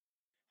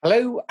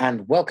Hello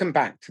and welcome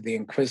back to the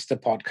Inquisitor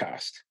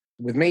podcast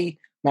with me,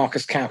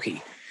 Marcus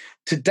Cauchi.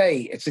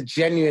 Today, it's a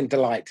genuine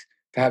delight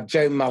to have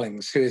Joe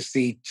Mullings, who is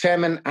the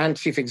chairman and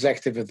chief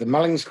executive of the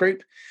Mullings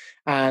Group,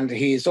 and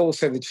he is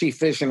also the chief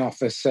vision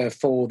officer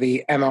for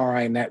the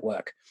MRI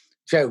Network.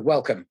 Joe,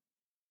 welcome.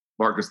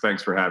 Marcus,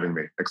 thanks for having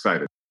me.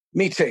 Excited.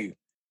 Me too.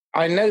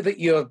 I know that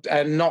you're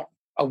not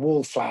a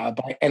wallflower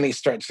by any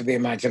stretch of the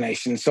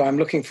imagination, so I'm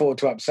looking forward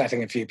to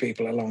upsetting a few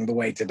people along the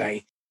way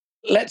today.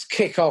 Let's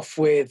kick off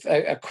with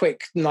a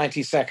quick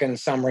 90-second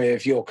summary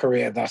of your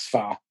career thus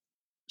far.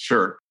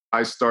 Sure.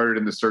 I started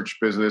in the search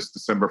business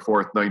December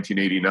 4th,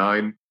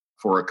 1989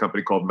 for a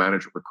company called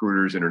Management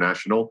Recruiters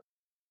International.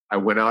 I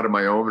went out on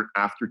my own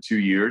after 2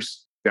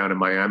 years down in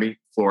Miami,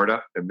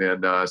 Florida. And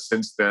then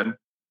since then,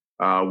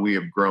 we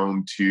have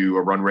grown to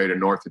a run rate of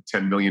north of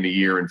 10 million a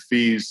year in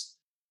fees.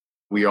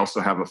 We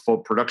also have a full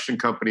production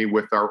company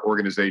with our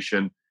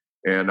organization.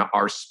 And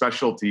our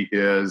specialty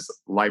is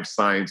life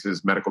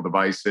sciences, medical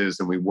devices,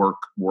 and we work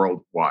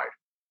worldwide.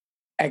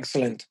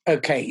 Excellent.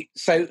 Okay,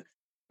 so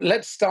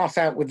let's start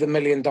out with the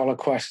million-dollar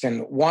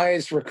question. Why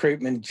is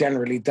recruitment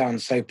generally done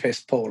so piss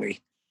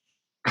poorly?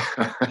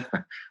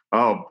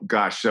 Oh,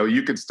 gosh. So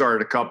you could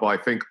start a couple. I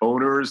think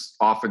owners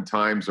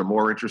oftentimes are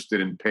more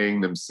interested in paying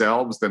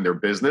themselves than their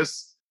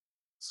business.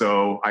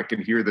 So I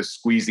can hear the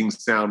squeezing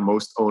sound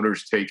most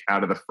owners take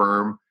out of the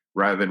firm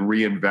rather than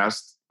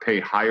reinvest, pay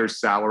higher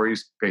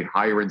salaries, pay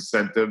higher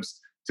incentives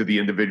to the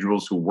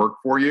individuals who work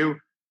for you,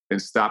 and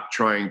stop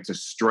trying to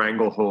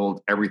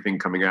stranglehold everything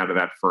coming out of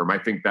that firm. I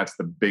think that's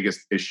the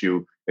biggest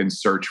issue in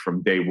search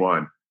from day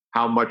one.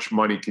 How much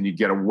money can you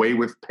get away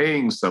with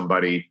paying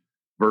somebody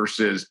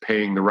versus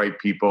paying the right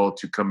people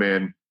to come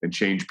in and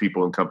change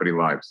people and company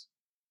lives?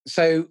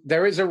 So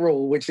there is a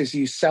rule, which is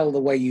you sell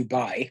the way you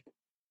buy.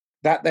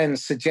 That then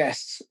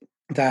suggests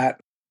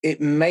that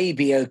it may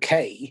be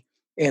okay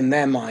in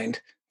their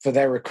mind for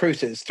their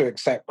recruiters to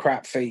accept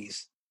crap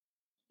fees.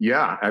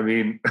 Yeah, I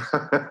mean,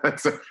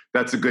 that's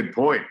a good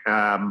point.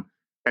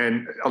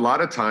 And a lot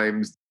of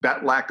times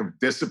that lack of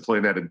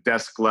discipline at a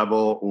desk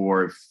level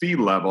or fee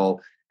level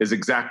is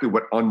exactly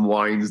what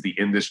unwinds the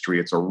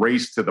industry. It's a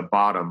race to the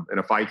bottom. And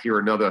if I hear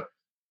another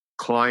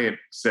client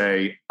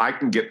say, I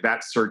can get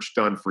that search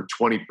done for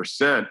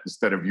 20%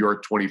 instead of your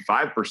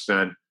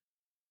 25%,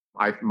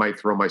 I might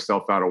throw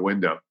myself out a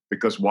window,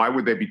 because why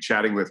would they be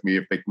chatting with me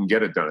if they can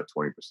get it done at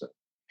 20%?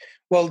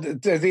 Well,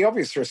 the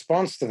obvious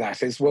response to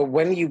that is, well,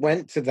 when you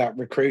went to that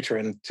recruiter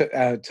and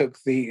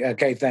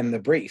gave them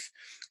the brief,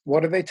 what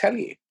did they tell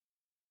you?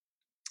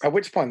 At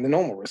which point the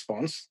normal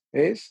response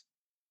is,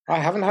 I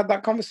haven't had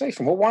that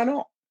conversation. Well, why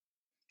not?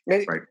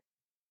 Right.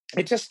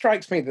 It just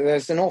strikes me that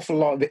there's an awful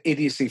lot of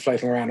idiocy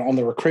floating around on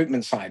the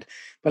recruitment side.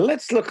 But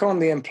let's look on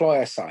the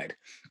employer side.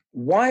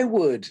 Why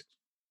would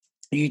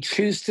you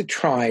choose to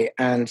try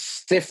and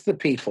stiff the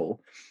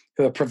people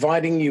who are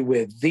providing you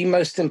with the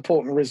most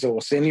important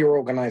resource in your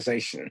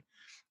organization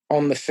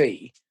on the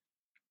fee?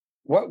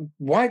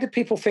 Why do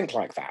people think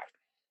like that?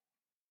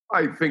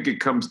 I think it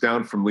comes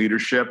down from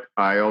leadership.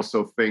 I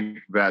also think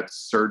that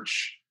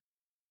search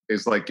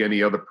is like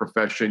any other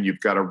profession. You've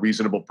got a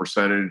reasonable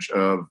percentage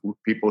of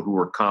people who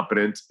are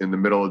competent in the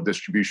middle of the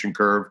distribution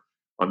curve.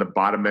 On the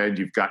bottom end,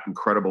 you've got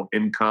incredible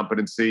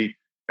incompetency.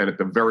 And at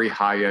the very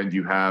high end,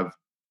 you have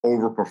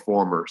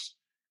overperformers.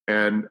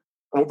 And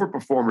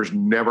overperformers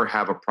never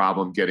have a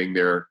problem getting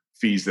their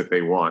fees that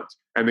they want.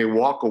 And they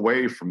walk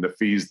away from the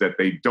fees that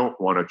they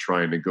don't want to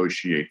try and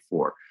negotiate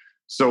for.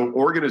 So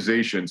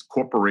organizations,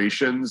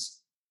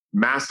 corporations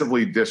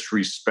massively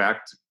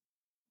disrespect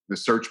the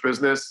search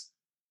business.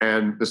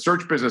 And the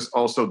search business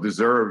also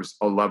deserves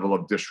a level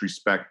of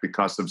disrespect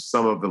because of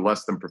some of the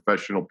less than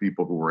professional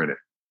people who were in it.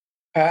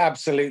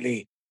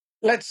 Absolutely.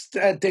 Let's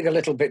dig a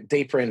little bit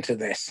deeper into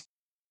this.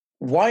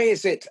 Why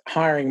is it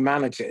hiring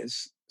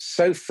managers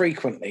so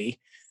frequently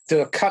do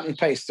a cut and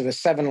paste of a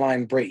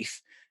 7-line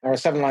brief or a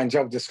 7-line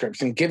job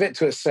description, give it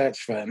to a search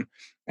firm,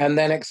 and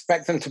then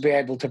expect them to be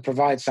able to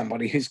provide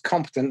somebody who's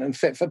competent and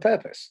fit for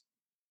purpose?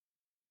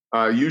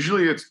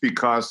 Usually it's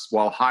because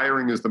while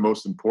hiring is the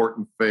most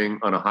important thing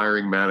on a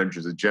hiring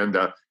manager's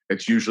agenda,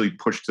 it's usually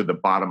pushed to the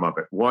bottom of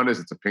it. One is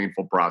it's a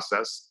painful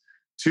process.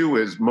 Two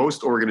is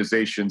most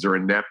organizations are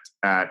inept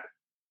at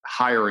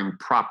hiring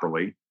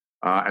properly,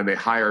 and they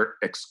hire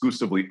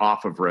exclusively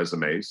off of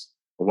resumes.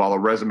 While a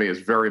resume is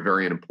very,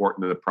 very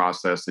important in the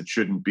process, it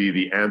shouldn't be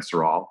the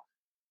answer all.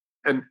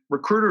 And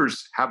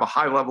recruiters have a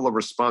high level of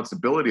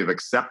responsibility of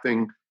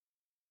accepting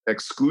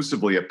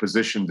exclusively a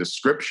position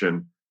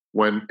description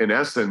when, in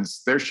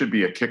essence, there should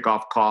be a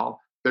kickoff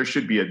call. There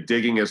should be a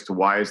digging as to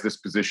why is this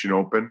position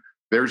open.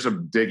 There's a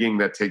digging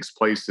that takes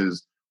place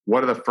is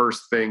what are the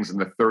first things in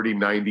the 30,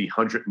 90,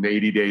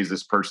 180 days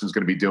this person's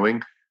going to be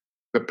doing.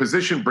 The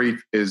position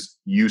brief is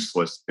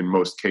useless in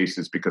most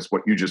cases because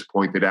what you just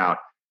pointed out,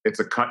 it's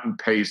a cut and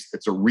paste.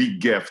 It's a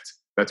re-gift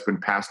that's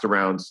been passed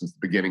around since the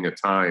beginning of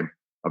time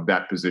of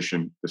that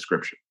position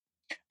description.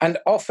 And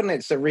often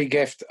it's a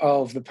re-gift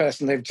of the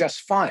person they've just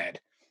fired,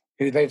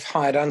 who they've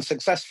hired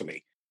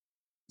unsuccessfully.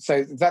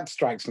 So that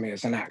strikes me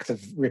as an act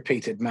of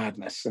repeated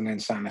madness and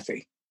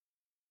insanity.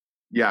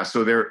 Yeah,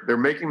 so they're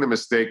making the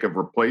mistake of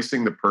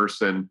replacing the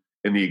person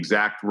in the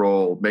exact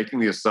role, making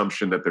the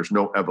assumption that there's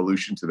no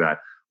evolution to that.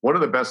 One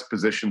of the best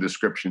position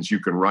descriptions you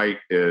can write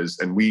is,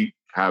 and we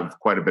have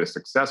quite a bit of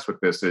success with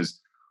this, is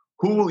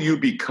who will you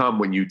become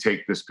when you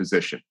take this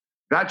position?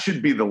 That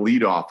should be the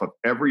lead off of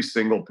every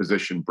single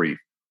position brief.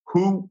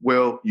 Who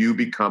will you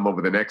become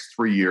over the next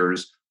 3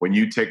 years when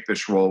you take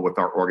this role with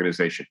our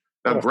organization?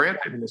 Now,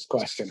 granted, this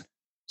question.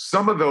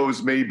 Some of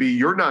those maybe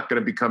you're not going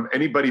to become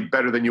anybody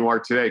better than you are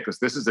today because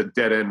this is a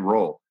dead end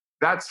role.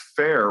 That's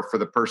fair for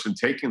the person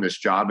taking this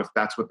job if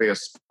that's what they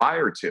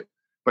aspire to.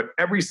 But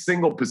every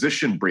single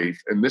position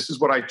brief, and this is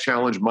what I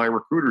challenge my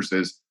recruiters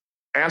is,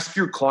 ask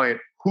your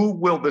client, who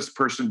will this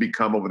person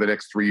become over the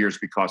next 3 years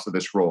because of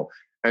this role?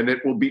 And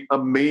it will be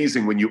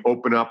amazing when you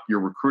open up your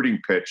recruiting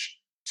pitch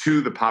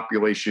to the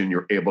population,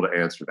 you're able to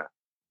answer that.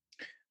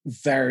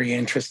 Very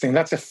interesting.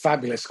 That's a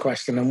fabulous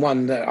question, and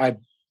one that I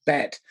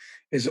bet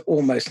is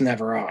almost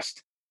never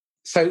asked.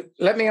 So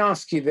let me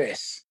ask you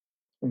this.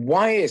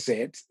 Why is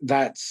it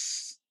that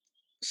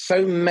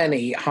so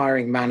many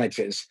hiring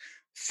managers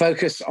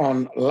focus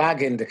on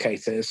lag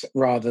indicators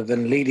rather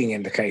than leading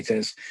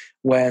indicators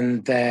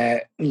when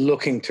they're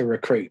looking to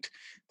recruit?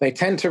 They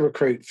tend to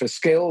recruit for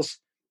skills,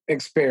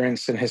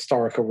 experience, and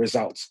historical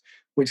results,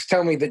 which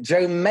tell me that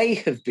Joe may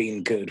have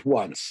been good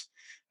once.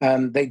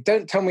 They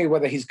don't tell me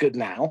whether he's good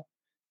now.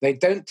 They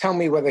don't tell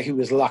me whether he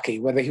was lucky,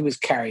 whether he was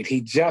carried.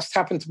 He just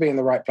happened to be in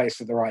the right place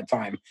at the right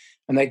time.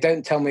 And they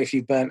don't tell me if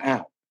you burnt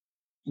out.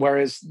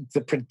 Whereas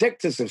the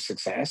predictors of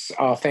success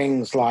are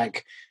things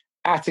like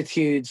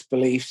attitudes,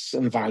 beliefs,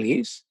 and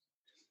values,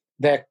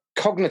 their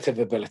cognitive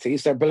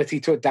abilities, their ability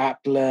to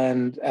adapt,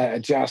 learn,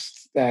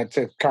 adjust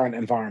to current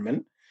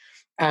environment,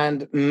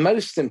 and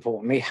most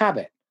importantly,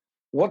 habit.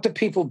 What do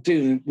people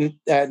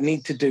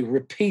need to do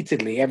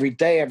repeatedly every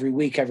day, every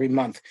week, every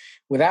month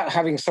without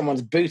having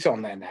someone's boot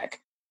on their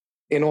neck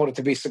in order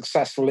to be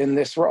successful in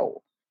this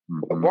role?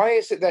 Mm-hmm. Why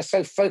is it they're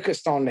so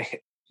focused on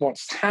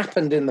what's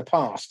happened in the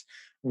past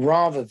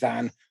rather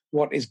than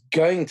what is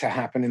going to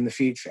happen in the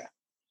future?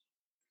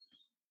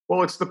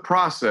 Well, it's the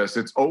process.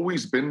 It's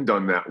always been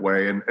done that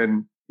way.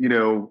 And you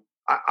know,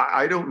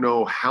 I don't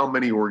know how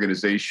many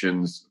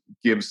organizations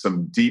give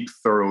some deep,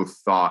 thorough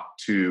thought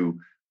to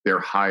their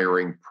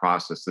hiring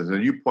processes.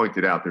 And you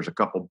pointed out there's a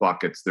couple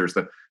buckets. There's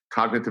the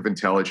cognitive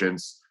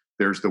intelligence,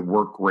 there's the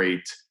work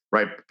rate,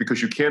 right?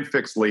 Because you can't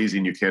fix lazy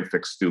and you can't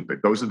fix stupid.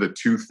 Those are the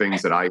two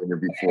things that I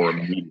interview for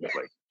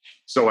immediately.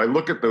 So I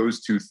look at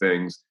those two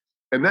things.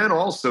 And then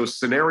also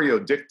scenario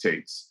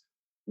dictates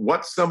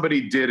what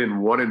somebody did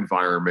in one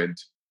environment.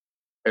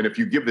 And if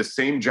you give the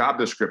same job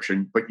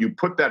description, but you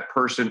put that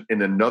person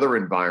in another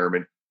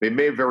environment, they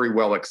may very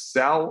well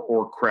excel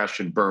or crash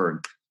and burn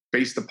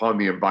based upon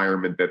the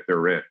environment that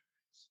they're in.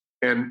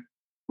 And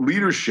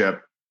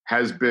leadership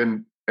has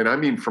been, and I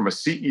mean from a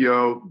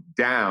CEO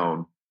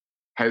down,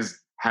 has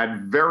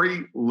had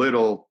very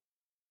little,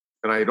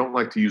 and I don't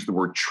like to use the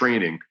word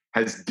training,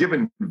 has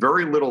given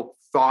very little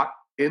thought,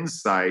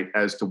 insight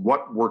as to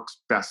what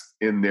works best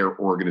in their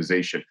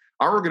organization.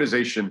 Our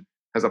organization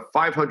has a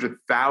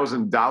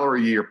 $500,000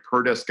 a year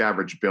per desk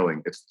average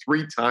billing. It's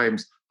 3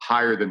 times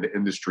higher than the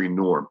industry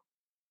norm.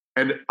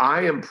 And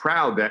I am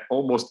proud that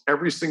almost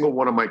every single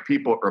one of my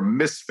people are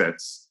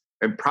misfits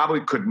and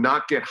probably could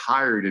not get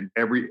hired in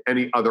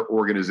any other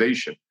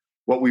organization.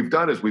 What we've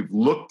done is we've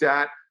looked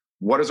at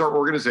what is our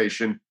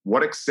organization,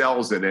 what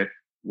excels in it,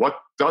 what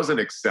doesn't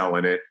excel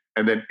in it,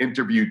 and then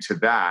interview to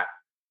that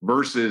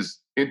versus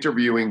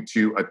interviewing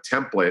to a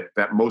template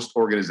that most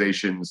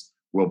organizations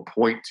will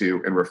point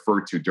to and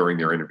refer to during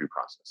their interview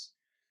process.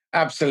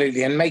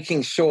 Absolutely. And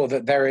making sure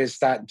that there is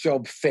that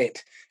job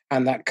fit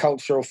and that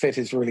cultural fit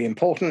is really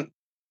important.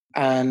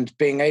 And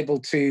being able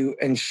to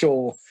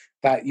ensure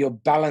that you're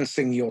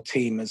balancing your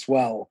team as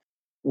well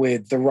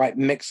with the right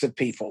mix of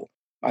people,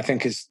 I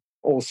think is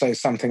also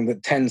something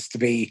that tends to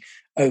be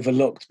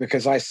overlooked,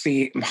 because I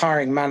see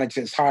hiring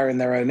managers hiring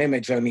their own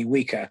image only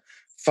weaker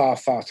far,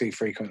 far too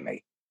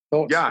frequently.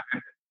 Thoughts? Yeah.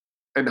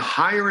 And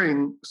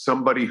hiring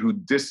somebody who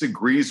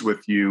disagrees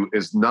with you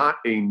is not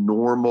a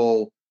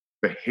normal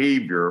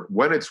behavior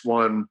when it's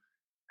one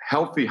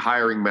healthy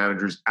hiring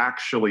managers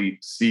actually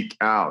seek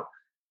out.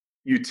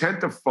 You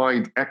tend to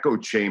find echo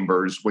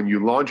chambers when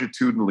you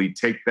longitudinally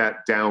take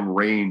that down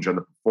range on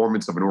the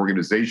performance of an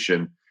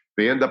organization,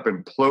 they end up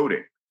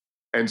imploding.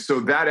 And so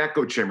that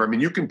echo chamber, I mean,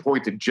 you can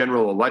point to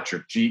General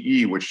Electric,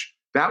 GE, which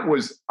that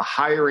was a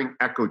hiring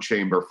echo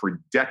chamber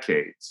for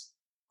decades.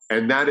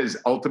 And that is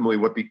ultimately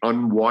what the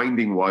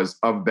unwinding was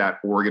of that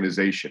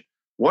organization.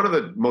 One of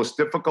the most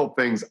difficult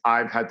things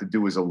I've had to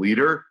do as a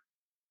leader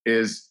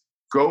is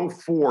go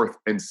forth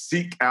and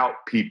seek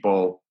out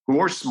people who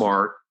are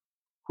smart,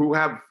 who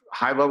have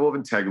high level of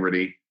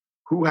integrity,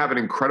 who have an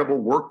incredible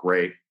work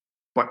rate,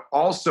 but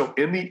also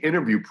in the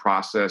interview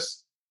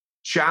process,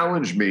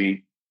 challenge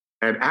me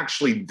and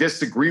actually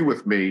disagree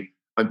with me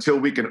until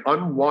we can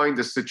unwind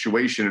the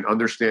situation and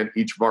understand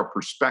each of our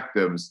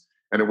perspectives.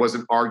 And it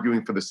wasn't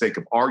arguing for the sake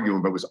of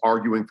arguing, but it was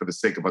arguing for the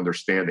sake of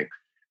understanding.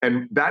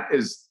 And that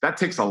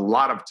takes a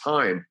lot of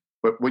time.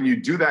 But when you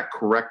do that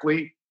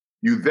correctly,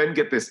 you then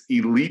get this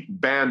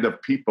elite band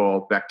of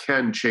people that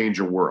can change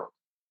a world.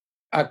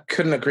 I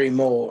couldn't agree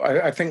more.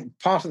 I think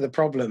part of the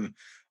problem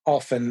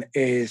often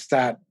is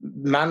that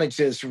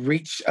managers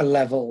reach a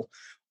level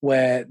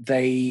where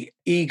they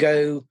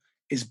ego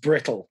is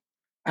brittle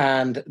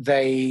and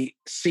they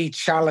see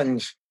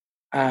challenge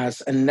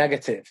as a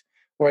negative.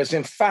 Whereas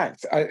in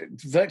fact,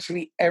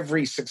 virtually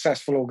every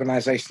successful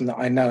organization that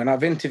I know, and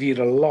I've interviewed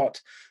a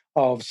lot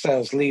of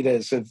sales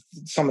leaders of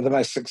some of the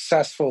most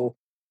successful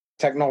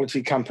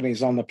technology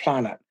companies on the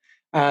planet,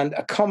 and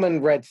a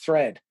common red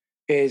thread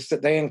is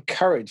that they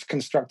encourage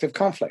constructive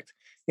conflict.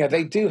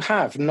 They do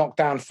have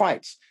knockdown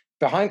fights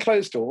behind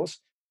closed doors.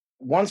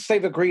 Once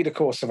they've agreed a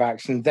course of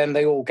action, then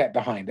they all get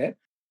behind it.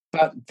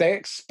 But they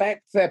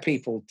expect their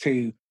people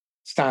to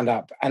stand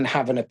up and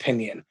have an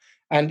opinion.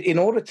 And in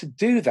order to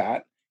do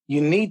that, you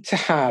need to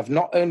have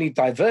not only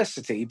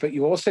diversity, but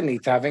you also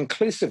need to have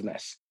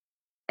inclusiveness.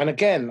 And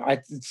again, I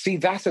see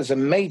that as a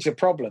major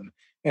problem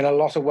in a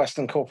lot of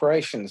Western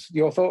corporations.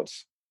 Your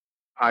thoughts?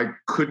 I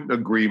couldn't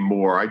agree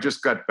more. I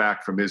just got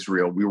back from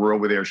Israel. We were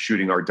over there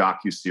shooting our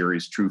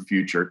docuseries, True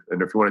Future.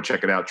 And if you want to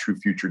check it out,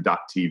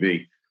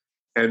 truefuture.tv.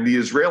 And the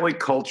Israeli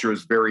culture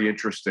is very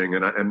interesting.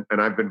 And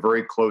I've been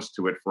very close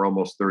to it for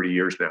almost 30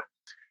 years now.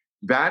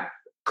 That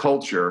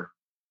culture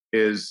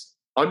is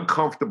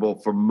uncomfortable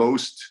for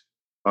most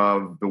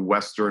of the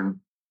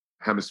Western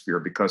hemisphere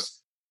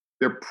because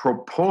they're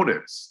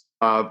proponents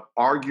of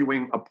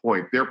arguing a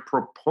point. They're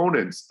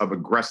proponents of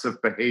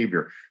aggressive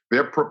behavior.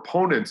 They're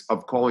proponents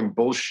of calling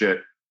bullshit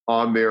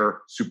on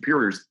their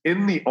superiors.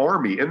 In the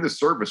army, in the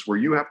service, where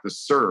you have to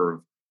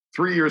serve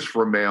 3 years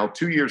for a male,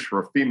 2 years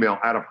for a female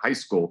out of high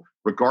school,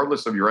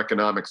 regardless of your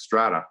economic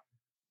strata,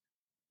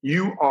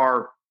 you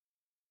are...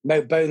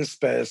 No bone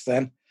spurs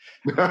then.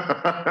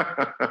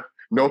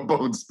 No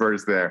bone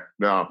spurs there,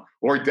 no.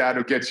 Or dad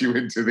who gets you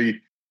into the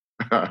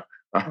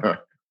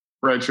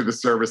branch of the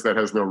service that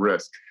has no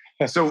risk.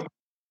 So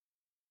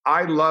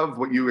I love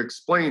what you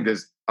explained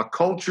is a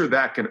culture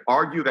that can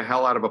argue the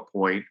hell out of a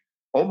point,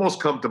 almost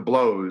come to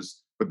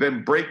blows, but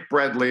then break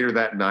bread later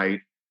that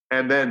night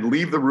and then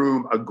leave the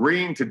room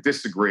agreeing to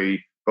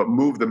disagree, but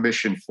move the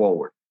mission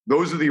forward.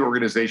 Those are the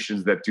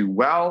organizations that do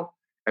well,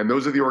 and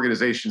those are the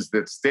organizations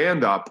that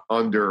stand up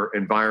under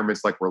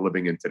environments like we're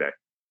living in today.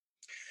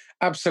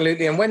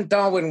 Absolutely. And when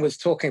Darwin was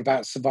talking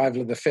about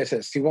survival of the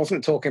fittest, he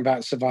wasn't talking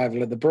about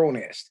survival of the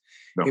brawniest.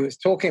 No. He was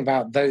talking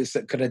about those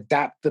that could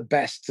adapt the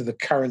best to the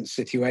current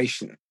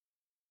situation.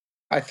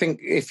 I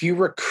think if you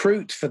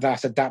recruit for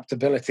that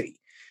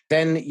adaptability,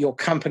 then your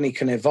company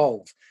can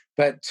evolve.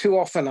 But too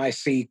often I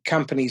see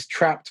companies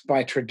trapped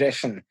by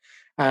tradition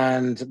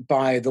and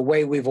by the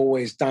way we've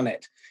always done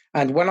it.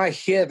 And when I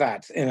hear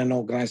that in an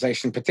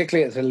organization,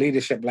 particularly at the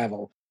leadership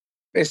level,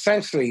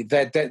 essentially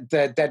they're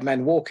dead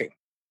men walking.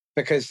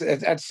 Because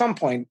at some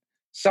point,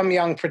 some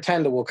young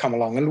pretender will come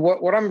along. And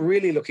what I'm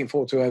really looking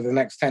forward to over the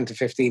next 10 to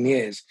 15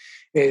 years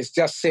is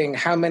just seeing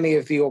how many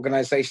of the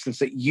organizations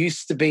that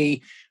used to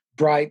be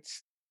bright,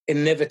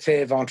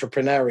 innovative,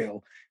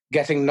 entrepreneurial,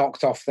 getting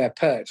knocked off their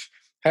perch.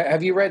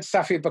 Have you read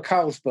Safi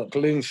Bakal's book,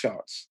 Loon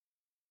Shots?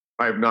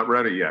 I have not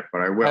read it yet,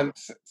 but I will.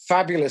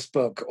 Fabulous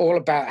book, all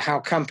about how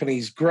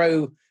companies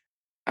grow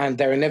and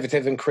they're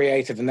innovative and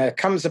creative. And there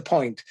comes a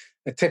point,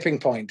 a tipping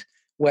point,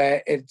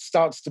 where it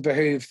starts to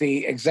behoove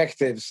the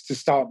executives to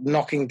start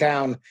knocking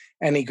down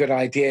any good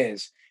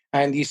ideas.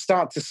 And you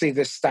start to see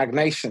this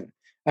stagnation.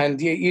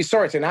 And you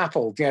saw it in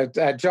Apple.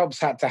 Jobs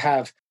had to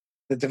have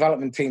the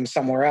development team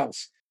somewhere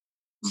else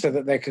so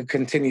that they could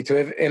continue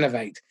to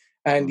innovate.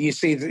 And you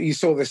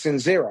saw this in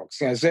Xerox.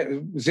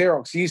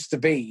 Xerox used to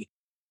be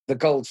the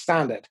gold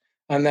standard.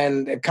 And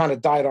then it kind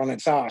of died on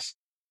its ass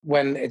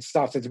when it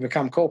started to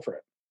become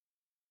corporate.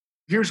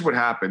 Here's what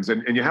happens,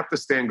 and you have to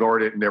stand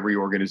guard it in every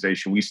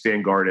organization. We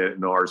stand guard it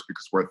in ours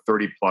because we're a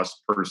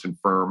 30-plus person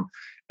firm,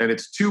 and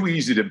it's too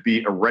easy to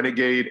be a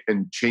renegade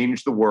and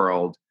change the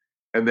world.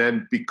 And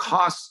then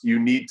because you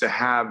need to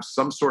have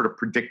some sort of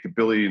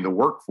predictability in the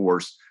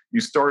workforce, you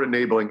start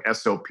enabling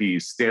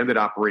SOPs, standard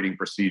operating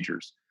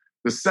procedures.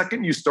 The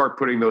second you start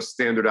putting those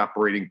standard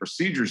operating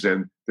procedures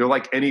in, they're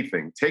like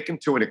anything. Taken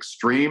to an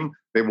extreme,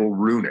 they will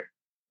ruin it.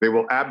 They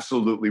will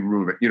absolutely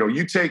ruin it.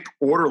 You take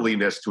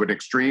orderliness to an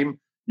extreme,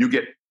 you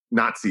get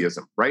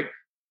Nazism, right?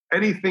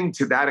 Anything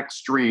to that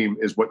extreme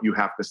is what you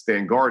have to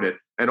stand guard at.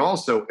 And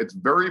also, it's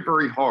very,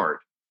 very hard,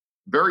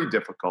 very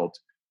difficult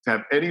to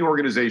have any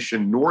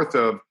organization north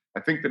of, I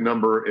think the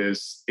number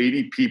is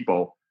 80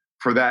 people,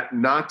 for that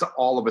not to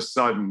all of a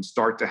sudden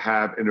start to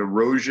have an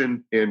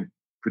erosion in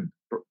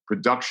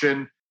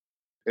production,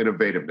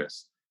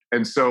 innovativeness.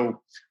 And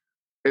so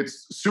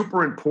it's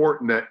super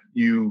important that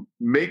you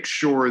make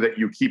sure that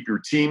you keep your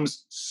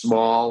teams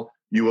small.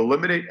 You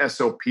eliminate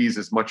SOPs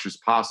as much as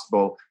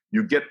possible.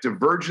 You get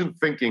divergent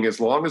thinking as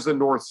long as the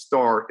North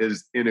Star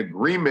is in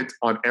agreement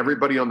on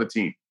everybody on the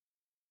team,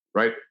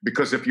 right?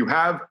 Because if you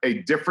have a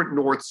different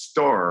North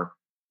Star,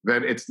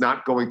 then it's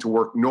not going to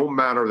work no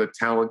matter the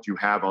talent you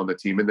have on the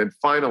team. And then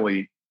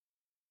finally,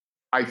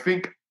 I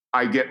think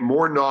I get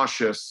more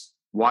nauseous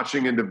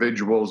watching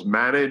individuals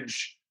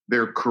manage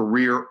their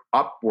career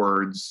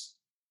upwards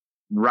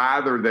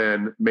rather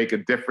than make a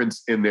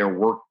difference in their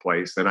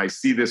workplace. And I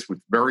see this with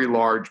very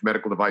large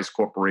medical device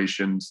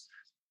corporations,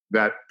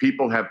 that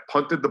people have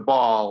punted the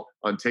ball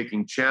on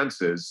taking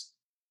chances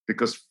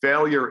because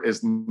failure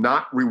is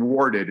not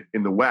rewarded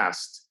in the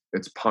West,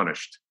 it's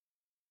punished.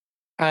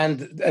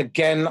 And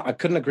again, I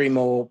couldn't agree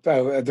more,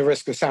 at the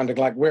risk of sounding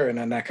like we're in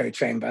an echo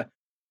chamber.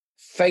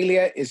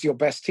 Failure is your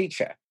best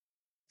teacher.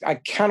 I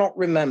cannot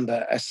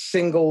remember a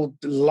single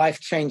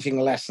life-changing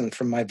lesson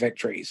from my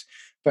victories,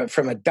 but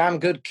from a damn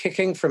good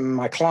kicking from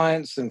my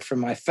clients and from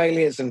my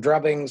failures and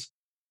drubbings,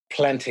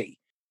 plenty.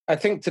 I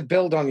think, to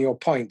build on your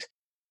point,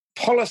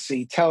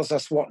 policy tells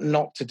us what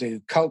not to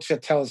do. Culture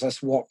tells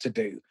us what to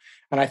do.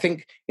 And I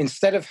think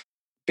instead of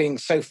being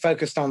so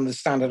focused on the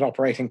standard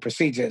operating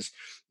procedures,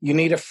 you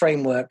need a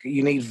framework,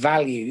 you need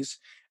values,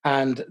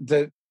 and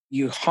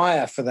you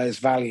hire for those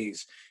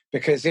values.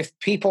 Because if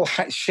people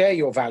share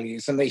your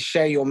values and they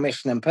share your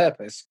mission and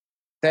purpose,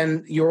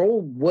 then you're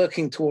all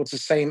working towards the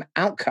same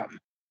outcome.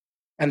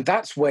 And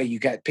that's where you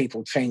get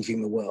people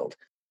changing the world.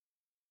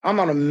 I'm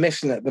on a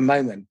mission at the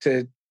moment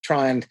to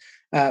try and,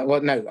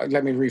 let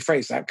me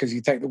rephrase that, because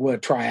you take the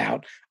word try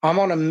out. I'm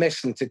on a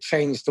mission to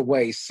change the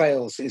way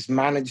sales is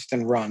managed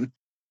and run,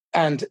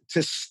 and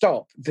to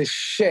stop the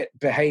shit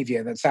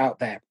behavior that's out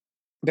there.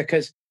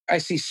 Because I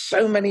see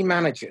so many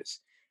managers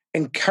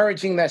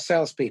encouraging their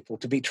salespeople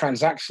to be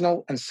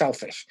transactional and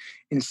selfish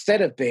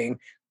instead of being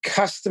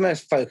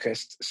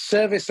customer-focused,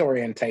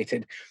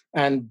 service-orientated,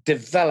 and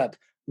develop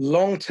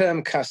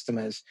long-term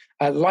customers,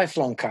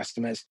 lifelong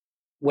customers,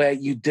 where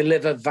you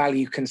deliver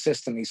value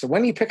consistently. So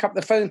when you pick up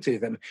the phone to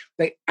them,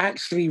 they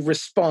actually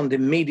respond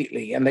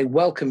immediately and they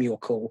welcome your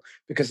call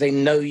because they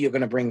know you're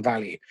going to bring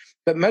value.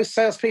 But most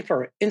salespeople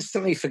are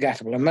instantly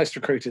forgettable, and most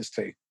recruiters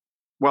too.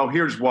 Well,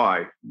 here's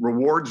why.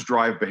 Rewards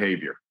drive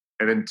behavior.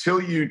 And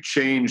until you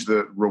change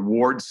the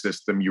reward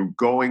system, you're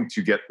going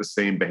to get the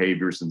same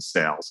behaviors in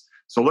sales.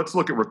 So let's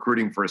look at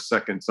recruiting for a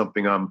second,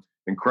 something I'm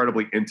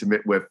incredibly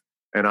intimate with,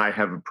 and I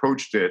have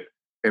approached it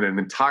in an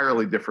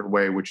entirely different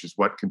way, which is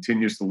what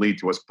continues to lead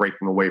to us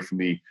breaking away from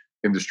the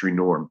industry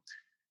norm.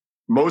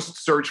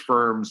 Most search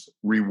firms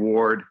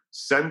reward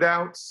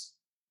send-outs,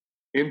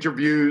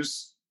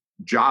 interviews,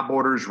 job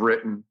orders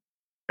written,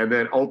 and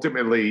then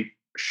ultimately,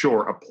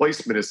 sure, a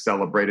placement is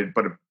celebrated,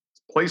 but a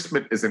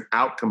placement is an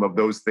outcome of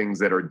those things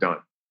that are done.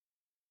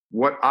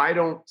 What I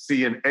don't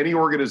see in any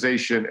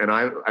organization, and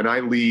I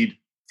lead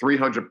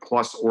 300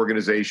 plus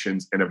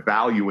organizations and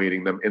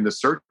evaluating them in the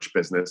search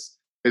business,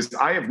 is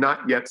I have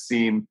not yet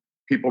seen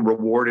people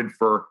rewarded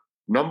for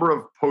number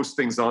of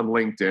postings on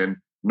LinkedIn,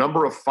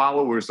 number of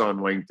followers on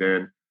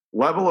LinkedIn,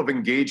 level of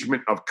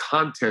engagement of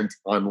content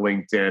on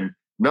LinkedIn,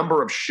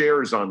 number of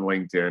shares on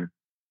LinkedIn.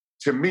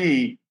 To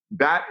me,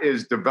 that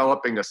is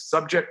developing a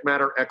subject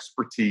matter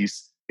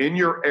expertise in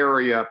your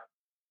area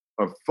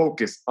of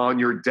focus on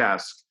your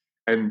desk,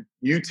 and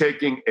you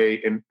taking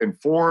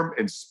inform,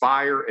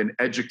 inspire, and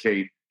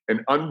educate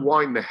and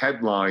unwind the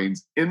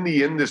headlines in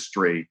the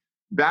industry.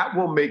 That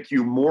will make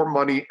you more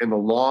money in the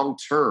long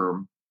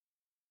term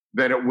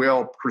than it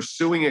will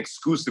pursuing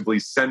exclusively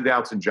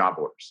send-outs and job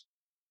orders.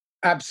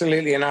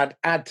 Absolutely. And I'd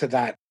add to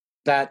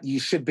that you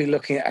should be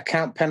looking at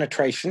account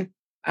penetration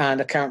and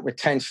account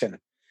retention.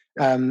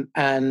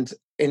 And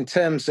in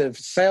terms of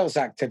sales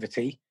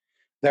activity,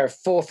 there are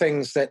 4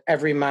 things that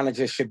every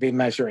manager should be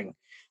measuring.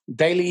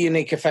 Daily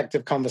unique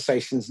effective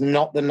conversations,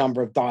 not the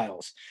number of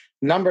dials.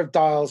 Number of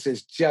dials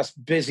is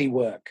just busy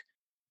work.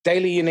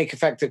 Daily unique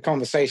effective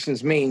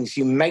conversations means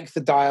you make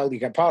the dial, you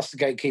get past the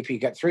gatekeeper, you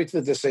get through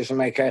to the decision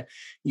maker,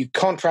 you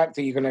contract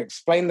that you're going to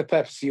explain the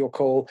purpose of your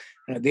call,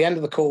 and at the end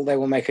of the call, they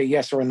will make a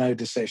yes or a no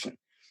decision.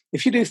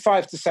 If you do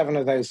 5 to 7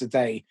 of those a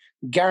day,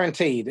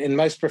 guaranteed in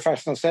most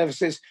professional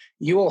services,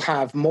 you will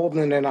have more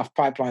than enough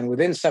pipeline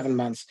within 7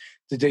 months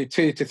to do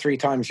 2 to 3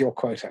 times your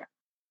quota.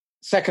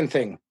 Second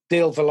thing,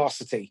 deal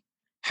velocity.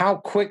 How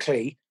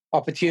quickly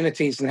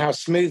opportunities and how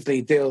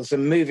smoothly deals are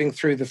moving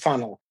through the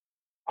funnel.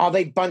 Are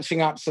they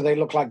bunching up so they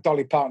look like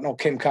Dolly Parton or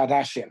Kim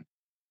Kardashian?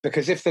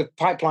 Because if the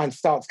pipeline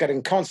starts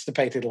getting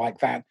constipated like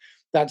that,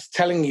 that's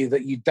telling you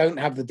that you don't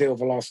have the deal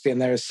velocity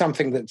and there is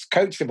something that's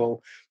coachable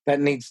that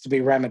needs to be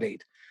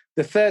remedied.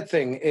 The third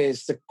thing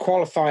is the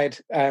qualified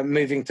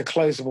moving to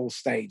closable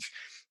stage.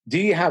 Do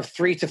you have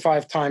 3 to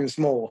 5 times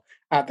more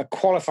at the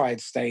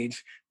qualified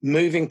stage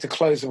moving to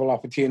closable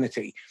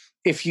opportunity?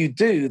 If you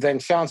do, then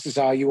chances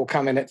are you will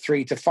come in at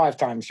 3 to 5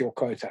 times your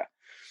quota.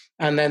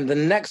 And then the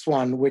next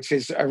one, which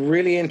is a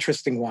really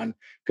interesting one,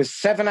 because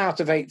 7 out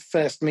of 8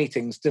 first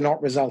meetings do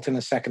not result in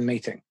a second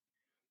meeting.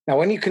 Now,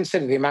 when you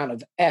consider the amount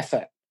of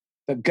effort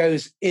that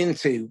goes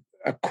into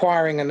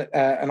acquiring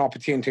an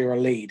opportunity or a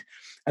lead,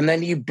 and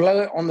then you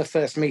blow it on the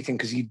first meeting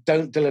because you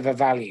don't deliver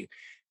value.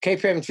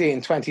 KPMG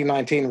in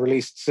 2019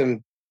 released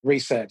some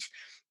research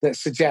that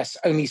suggests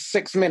only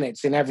 6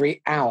 minutes in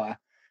every hour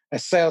a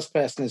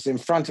salesperson is in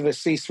front of a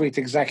C-suite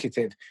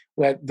executive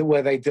where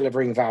they're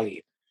delivering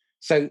value.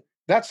 So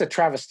that's a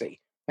travesty.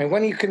 And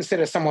when you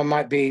consider someone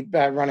might be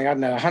running,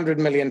 100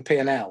 million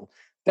P&L,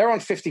 they're on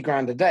 50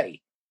 grand a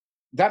day.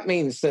 That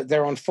means that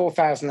they're on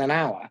 4,000 an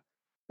hour.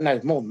 No,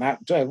 more than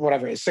that,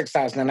 whatever it is,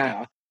 6,000 an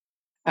hour.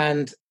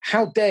 And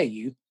how dare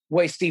you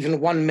waste even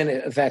 1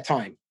 minute of their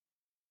time?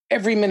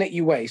 Every minute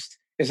you waste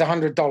is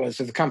 $100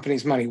 of the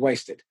company's money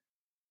wasted.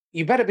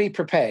 You better be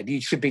prepared.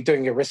 You should be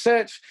doing your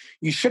research.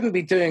 You shouldn't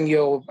be doing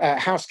your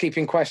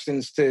housekeeping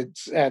questions to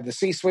the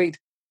C-suite.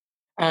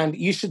 And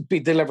you should be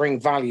delivering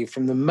value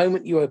from the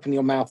moment you open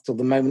your mouth till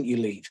the moment you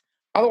leave.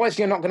 Otherwise,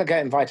 you're not going to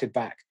get invited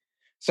back.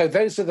 So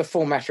those are the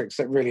 4 metrics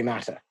that really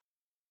matter.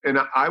 And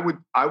I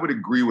would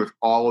agree with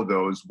all of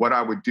those. What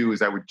I would do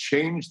is I would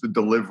change the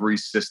delivery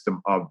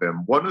system of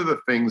them. One of the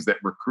things that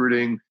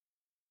recruiting,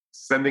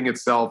 sending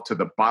itself to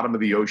the bottom of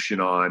the ocean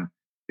on,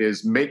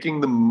 is making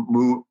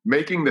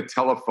the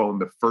telephone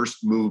the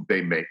first move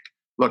they make.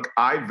 Look,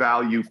 I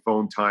value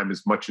phone time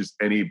as much as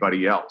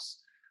anybody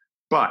else.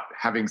 But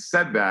having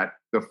said that,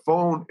 the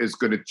phone is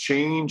going to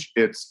change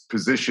its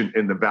position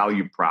in the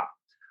value prop.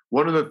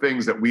 One of the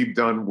things that we've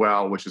done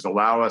well, which has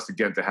allowed us,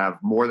 again, to have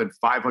more than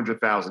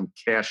 500,000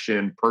 cash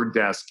in per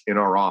desk in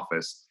our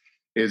office,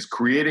 is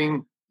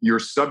creating your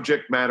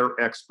subject matter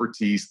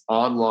expertise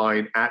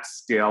online at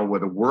scale where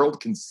the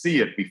world can see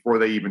it before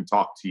they even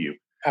talk to you.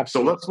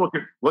 Absolutely. So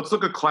let's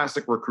look at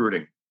classic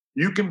recruiting.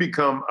 You can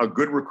become a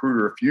good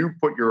recruiter if you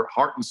put your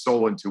heart and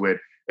soul into it.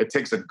 It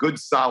takes a good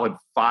solid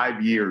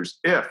 5 years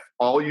if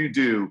all you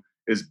do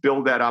is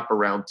build that up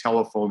around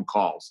telephone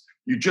calls.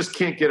 You just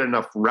can't get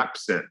enough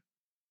reps in.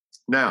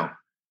 Now,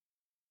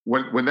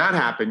 when that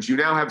happens, you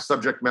now have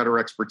subject matter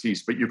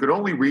expertise, but you could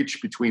only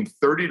reach between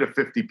 30 to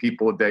 50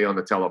 people a day on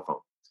the telephone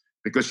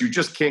because you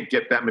just can't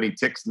get that many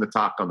ticks in the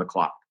talk on the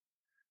clock.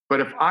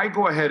 But if I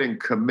go ahead and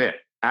commit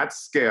at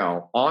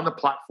scale on the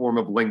platform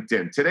of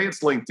LinkedIn, today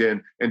it's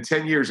LinkedIn, in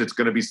 10 years it's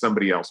going to be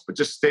somebody else, but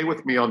just stay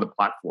with me on the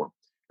platform.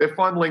 If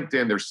on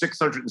LinkedIn there's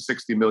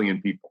 660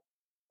 million people,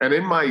 and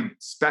in my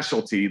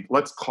specialty,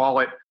 let's call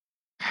it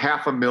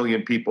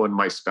 500,000 people in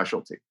my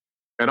specialty,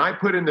 and I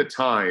put in the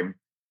time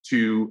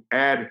to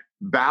add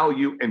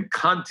value and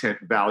content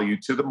value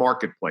to the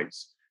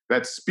marketplace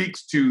that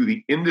speaks to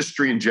the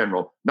industry in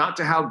general, not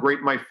to how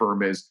great my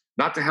firm is,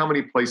 not to how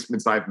many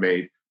placements I've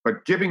made,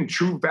 but giving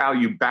true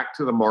value back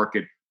to the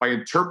market by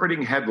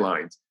interpreting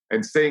headlines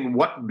and saying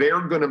what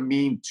they're going to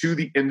mean to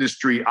the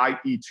industry,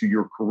 i.e. to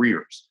your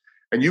careers.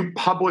 And you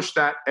publish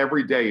that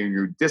every day and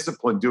you're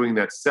disciplined doing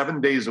that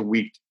 7 days a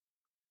week.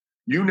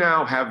 You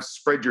now have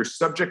spread your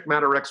subject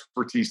matter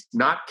expertise,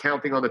 not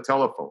counting on the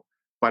telephone.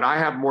 But I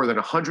have more than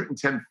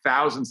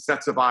 110,000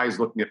 sets of eyes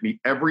looking at me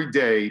every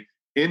day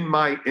in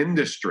my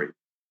industry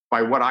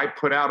by what I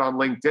put out on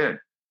LinkedIn.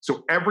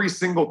 So every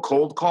single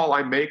cold call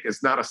I make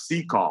is not a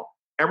C call.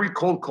 Every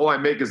cold call I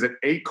make is an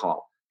A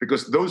call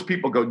because those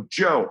people go,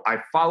 Joe, I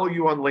follow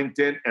you on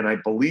LinkedIn and I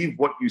believe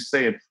what you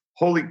say. And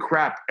holy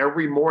crap,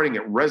 every morning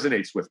it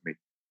resonates with me.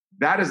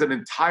 That is an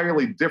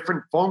entirely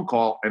different phone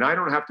call. And I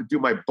don't have to do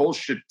my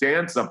bullshit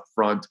dance up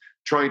front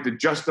trying to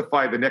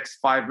justify the next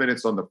 5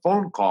 minutes on the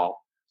phone call.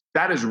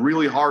 That is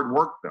really hard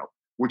work, though,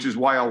 which is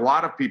why a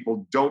lot of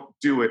people don't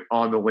do it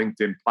on the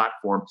LinkedIn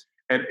platform.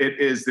 And it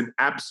is an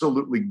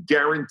absolutely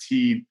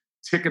guaranteed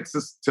ticket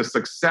to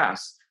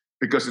success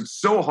because it's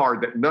so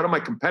hard that none of my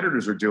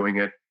competitors are doing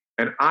it.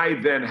 And I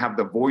then have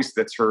the voice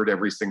that's heard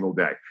every single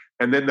day.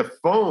 And then the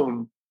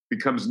phone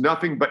becomes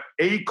nothing but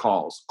A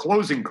calls,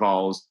 closing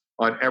calls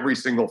on every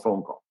single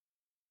phone call.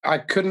 I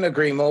couldn't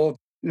agree more.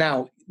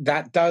 Now,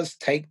 that does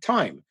take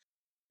time.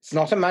 It's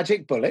not a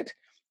magic bullet.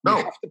 No.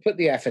 You have to put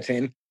the effort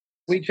in.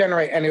 We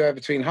generate anywhere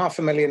between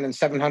 500,000 and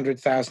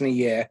 700,000 a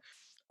year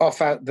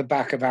off out the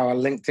back of our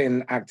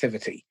LinkedIn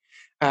activity.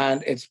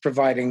 And it's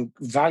providing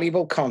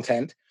valuable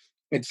content.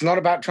 It's not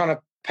about trying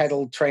to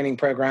peddle training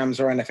programs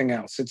or anything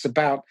else. It's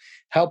about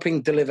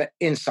helping deliver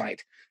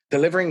insight,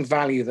 delivering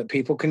value that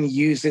people can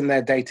use in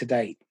their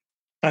day-to-day.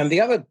 And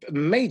the other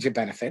major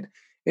benefit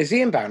is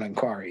the inbound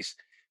inquiries,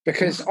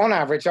 because on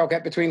average, I'll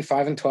get between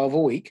 5 and 12 a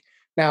week.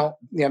 Now,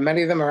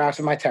 many of them are out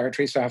of my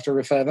territory, so I have to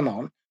refer them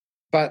on.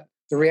 But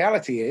the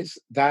reality is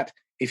that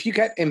if you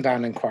get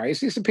inbound inquiries,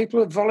 these are people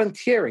who are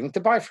volunteering to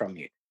buy from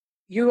you.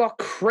 You are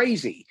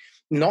crazy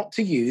not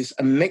to use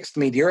a mixed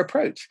media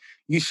approach.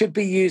 You should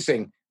be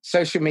using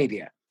social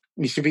media.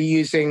 You should be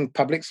using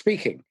public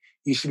speaking.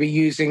 You should be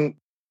using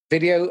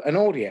video and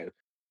audio.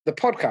 The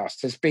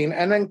podcast has been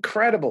an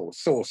incredible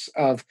source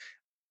of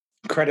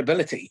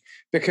credibility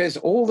because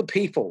all the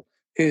people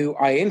who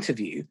I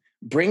interview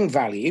bring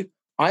value.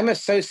 I'm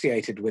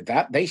associated with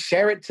that. They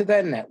share it to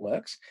their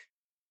networks.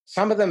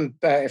 Some of them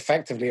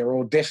effectively are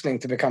auditioning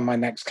to become my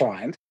next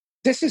client.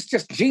 This is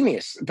just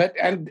genius,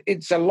 and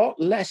it's a lot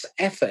less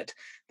effort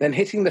than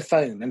hitting the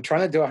phone and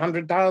trying to do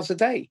 100 dials a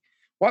day.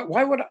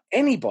 Why would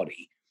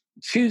anybody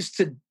choose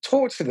to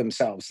torture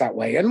themselves that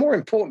way? And more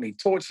importantly,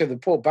 torture the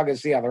poor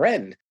buggers the other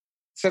end.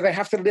 So they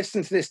have to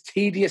listen to this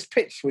tedious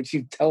pitch, which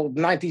you've told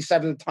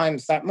 97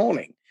 times that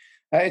morning.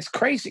 It's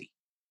crazy.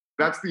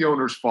 That's the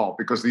owner's fault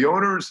because the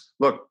owners,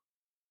 look,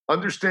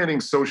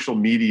 understanding social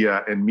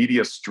media and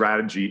media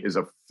strategy is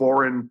a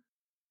foreign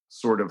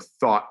sort of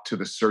thought to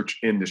the search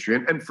industry.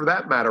 And for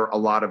that matter, a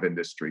lot of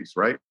industries,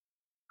 right?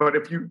 But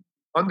if you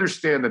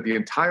understand that the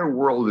entire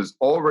world is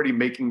already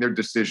making their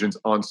decisions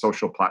on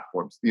social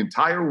platforms, the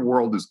entire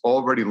world is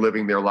already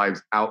living their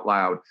lives out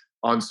loud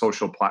on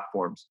social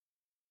platforms.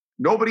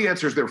 Nobody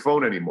answers their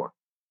phone anymore.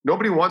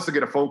 Nobody wants to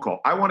get a phone call.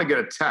 I want to get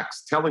a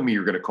text telling me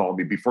you're going to call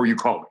me before you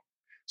call me.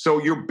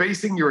 So you're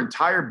basing your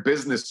entire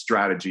business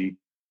strategy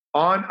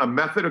on a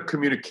method of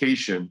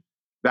communication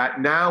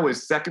that now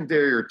is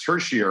secondary or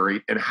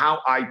tertiary in how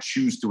I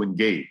choose to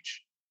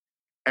engage.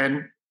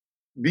 And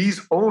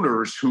these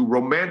owners who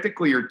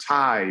romantically are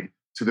tied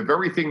to the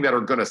very thing that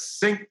are going to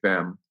sink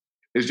them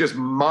is just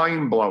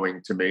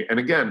mind-blowing to me. And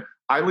again,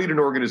 I lead an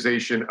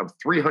organization of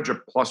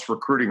 300 plus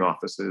recruiting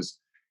offices,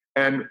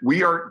 and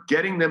we are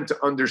getting them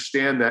to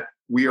understand that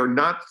we are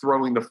not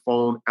throwing the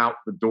phone out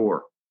the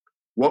door.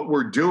 What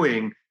we're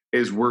doing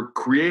is we're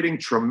creating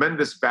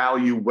tremendous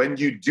value when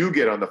you do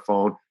get on the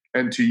phone.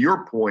 And to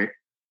your point,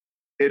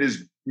 it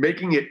is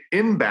making it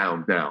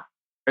inbound now.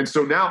 And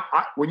so now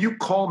when you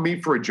call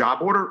me for a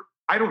job order,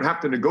 I don't have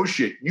to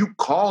negotiate. You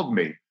called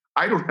me.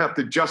 I don't have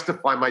to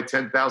justify my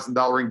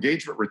 $10,000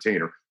 engagement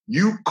retainer.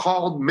 You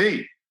called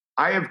me.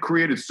 I have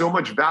created so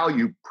much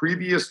value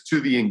previous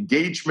to the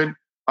engagement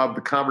of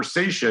the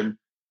conversation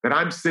that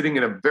I'm sitting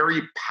in a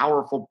very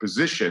powerful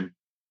position.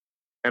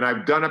 And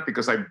I've done it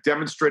because I've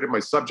demonstrated my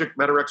subject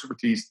matter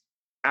expertise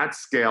at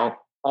scale,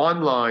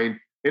 online,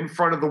 in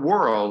front of the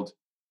world,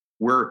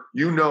 where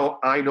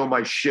I know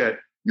my shit.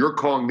 You're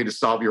calling me to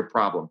solve your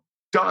problem.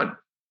 Done.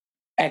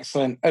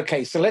 Excellent.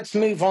 Okay, so let's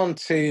move on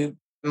to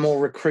more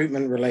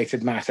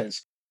recruitment-related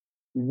matters.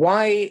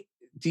 Why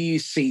do you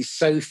see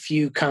so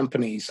few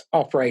companies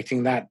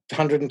operating that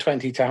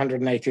 120 to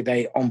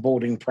 180-day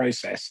onboarding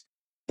process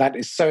that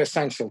is so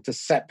essential to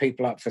set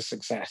people up for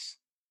success?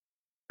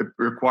 It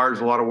requires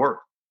a lot of work.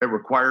 It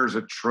requires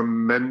a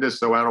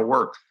tremendous amount of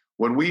work.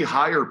 When we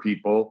hire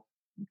people,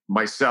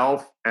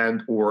 myself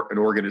and or an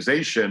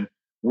organization,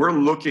 we're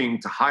looking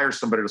to hire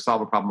somebody to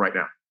solve a problem right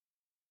now.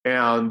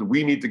 And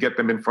we need to get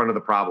them in front of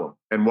the problem.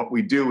 And what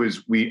we do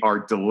is we are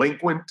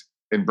delinquent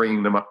in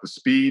bringing them up to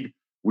speed.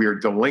 We are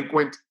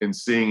delinquent in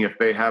seeing if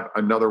they have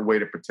another way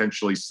to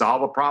potentially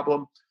solve a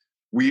problem.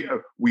 We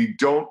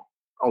don't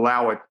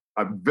allow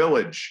a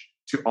village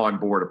to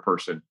onboard a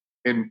person.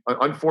 And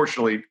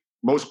unfortunately,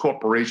 most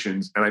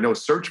corporations, and I know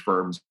search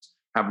firms,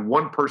 have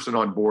one person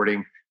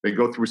onboarding. They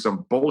go through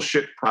some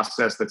bullshit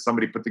process that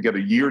somebody put together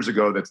years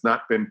ago that's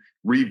not been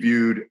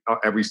reviewed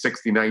every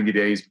 60, 90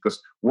 days because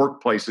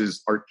workplaces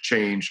are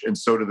changed and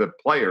so do the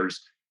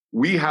players.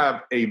 We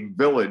have a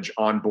village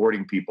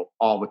onboarding people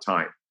all the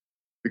time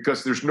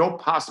because there's no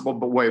possible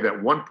way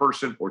that one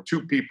person or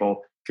two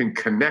people can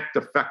connect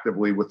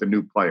effectively with a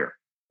new player.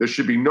 There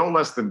should be no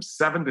less than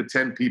 7 to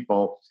 10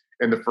 people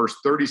in the first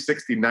 30,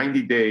 60,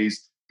 90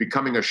 days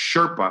becoming a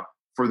Sherpa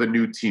for the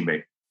new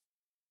teammate.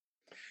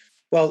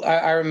 Well,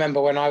 I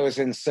remember when I was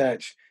in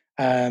search,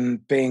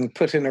 being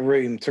put in a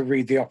room to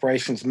read the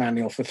operations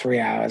manual for 3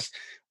 hours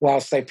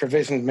whilst they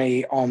provisioned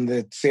me on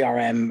the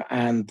CRM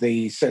and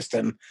the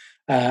system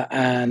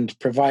and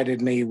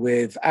provided me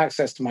with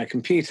access to my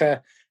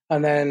computer.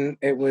 And then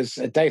it was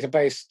a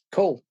database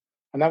call,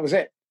 and that was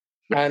it.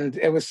 And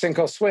it was sink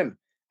or swim.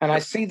 And I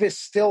see this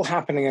still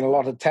happening in a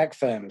lot of tech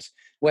firms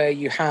where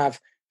you have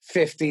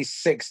 50,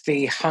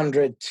 60,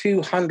 100,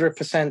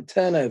 200%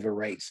 turnover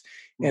rates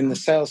in the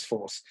sales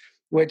force,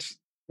 which,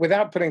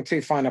 without putting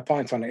too fine a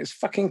point on it, is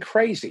fucking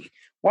crazy.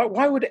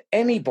 Why would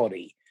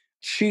anybody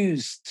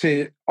choose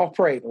to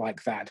operate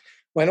like that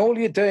when all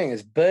you're doing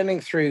is burning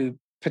through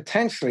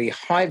potentially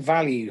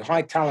high-value,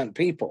 high-talent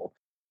people,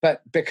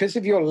 but because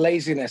of your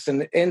laziness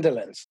and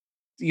indolence,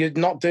 you're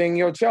not doing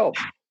your job?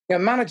 You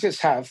know, managers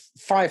have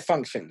 5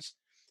 functions: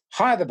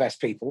 hire the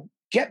best people,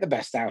 get the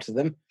best out of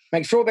them,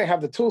 make sure they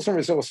have the tools and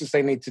resources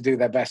they need to do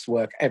their best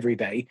work every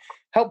day,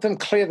 help them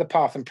clear the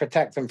path and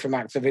protect them from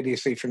acts of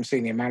idiocy from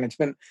senior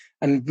management,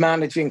 and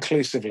manage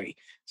inclusively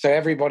so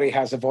everybody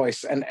has a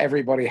voice and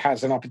everybody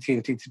has an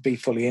opportunity to be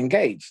fully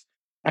engaged.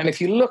 And if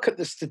you look at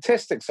the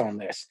statistics on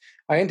this,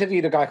 I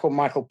interviewed a guy called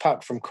Michael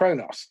Puck from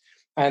Kronos,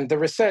 and the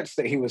research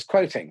that he was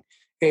quoting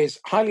is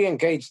highly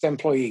engaged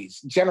employees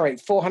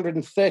generate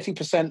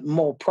 430%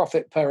 more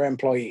profit per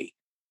employee.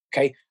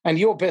 Okay, and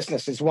your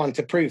business is one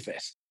to prove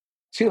this.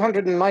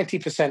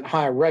 290%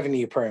 higher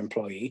revenue per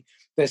employee.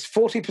 There's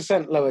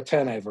 40% lower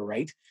turnover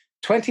rate,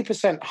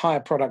 20% higher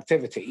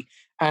productivity,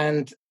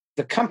 and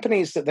the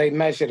companies that they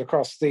measured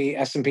across the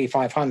S&P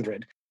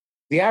 500,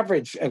 the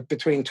average of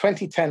between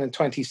 2010 and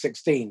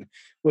 2016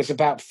 was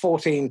about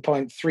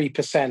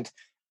 14.3%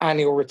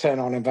 annual return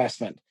on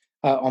investment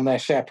on their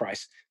share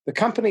price. The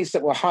companies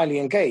that were highly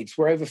engaged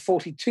were over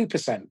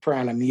 42% per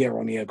annum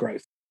year-on-year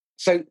growth.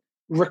 So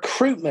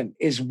recruitment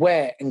is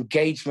where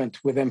engagement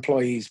with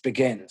employees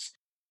begins.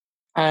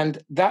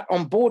 And that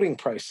onboarding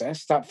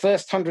process, that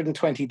first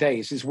 120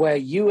 days, is where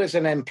you as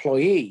an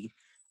employee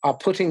are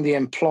putting the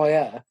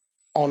employer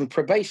on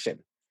probation.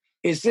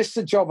 Is this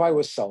the job I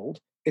was sold?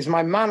 Is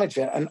my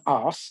manager an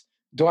arse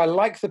Do I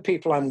like the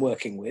people I'm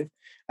working with?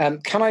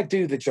 Can I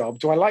do the job?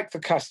 Do I like the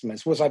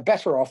customers? Was I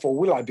better off, or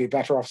will I be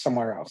better off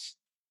somewhere else?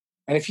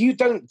 And if you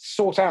don't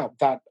sort out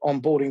that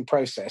onboarding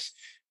process,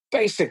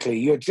 basically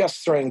you're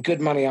just throwing good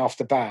money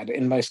after bad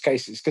in most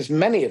cases, because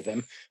many of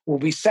them will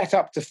be set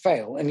up to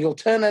fail, and you'll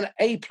turn an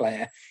A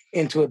player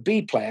into a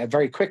B player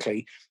very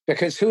quickly,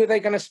 because who are they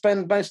going to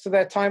spend most of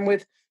their time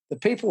with? The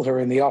people who are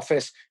in the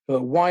office, who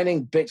are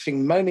whining,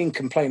 bitching, moaning,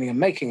 complaining, and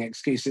making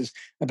excuses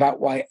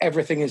about why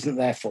everything isn't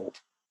their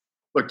fault.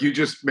 Look, you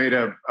just made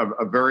a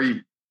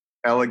very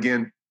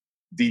elegant,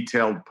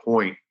 detailed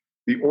point.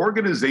 The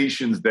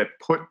organizations that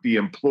put the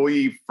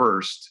employee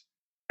first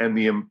and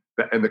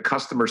the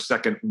customer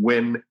second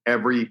win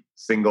every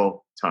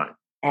single time.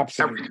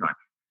 Absolutely. Every time.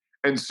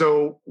 And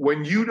so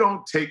when you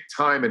don't take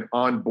time in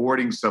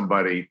onboarding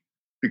somebody,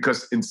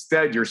 because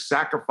instead you're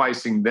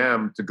sacrificing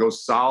them to go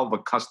solve a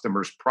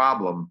customer's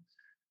problem,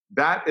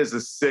 that is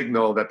a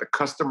signal that the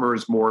customer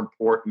is more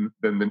important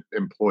than the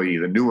employee,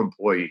 the new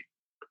employee.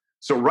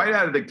 So right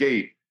out of the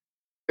gate,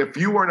 if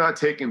you are not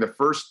taking the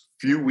first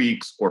few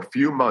weeks or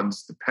few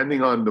months,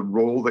 depending on the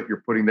role that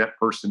you're putting that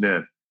person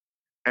in,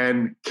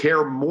 and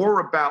care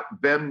more about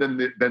them than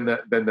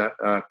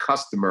the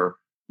customer,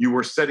 you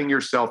are setting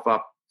yourself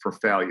up for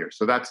failure.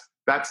 So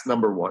that's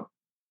number one.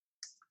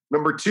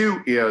 Number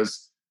two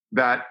is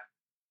that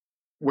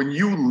when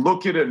you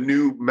look at a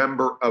new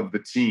member of the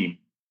team,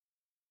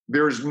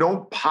 there's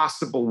no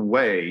possible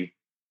way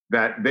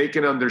that they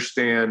can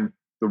understand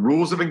the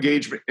rules of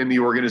engagement in the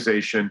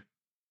organization,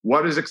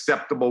 what is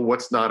acceptable,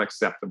 what's not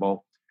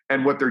acceptable.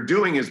 And what they're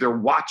doing is they're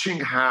watching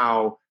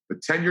how the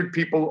tenured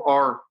people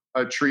are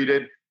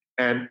treated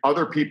and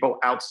other people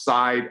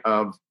outside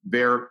of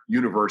their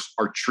universe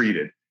are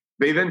treated.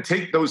 They then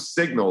take those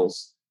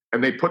signals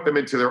and they put them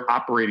into their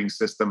operating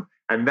system.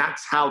 And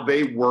that's how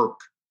they work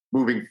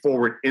moving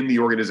forward in the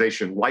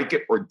organization, like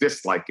it or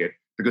dislike it,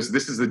 because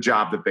this is the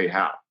job that they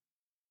have.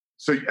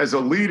 So as a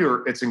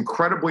leader, it's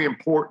incredibly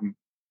important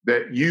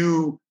that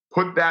you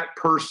put that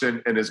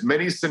person in as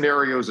many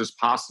scenarios as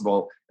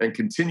possible and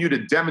continue to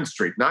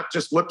demonstrate, not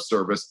just lip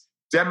service,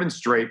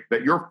 demonstrate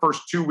that your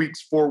first 2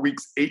 weeks, 4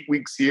 weeks, 8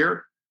 weeks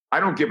here, I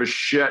don't give a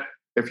shit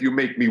if you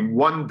make me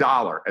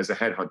 $1 as a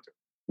headhunter.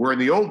 Where in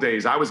the old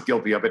days, I was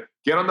guilty of it.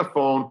 Get on the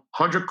phone,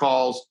 100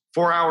 calls,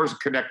 4 hours of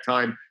connect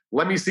time.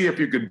 Let me see if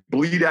you could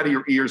bleed out of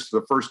your ears for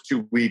the first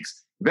 2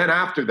 weeks. Then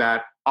after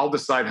that, I'll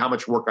decide how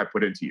much work I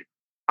put into you.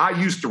 I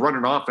used to run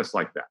an office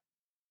like that.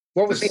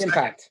 What was the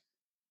impact?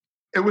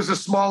 It was a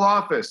small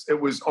office.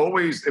 It was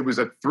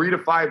a 3 to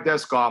 5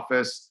 desk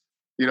office.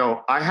 You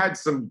know, I had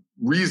some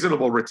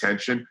reasonable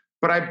retention,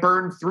 but I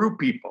burned through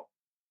people.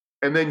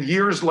 And then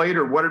years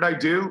later, what did I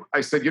do?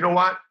 I said, you know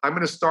what? I'm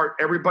going to start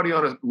everybody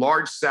on a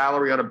large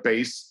salary on a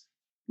base,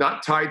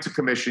 not tied to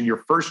commission.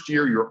 Your first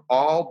year, you're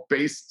all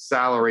base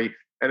salary.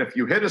 And if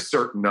you hit a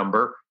certain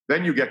number,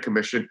 then you get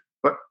commission.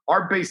 But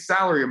our base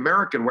salary,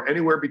 American, were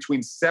anywhere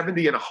between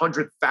 $70,000 and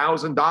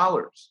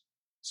 $100,000.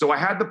 So I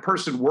had the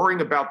person worrying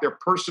about their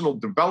personal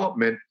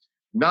development,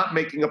 not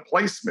making a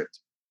placement.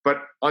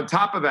 But on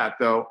top of that,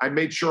 though, I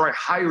made sure I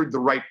hired the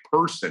right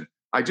person.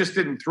 I just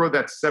didn't throw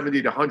that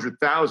 70 to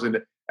 100,000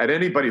 at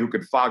anybody who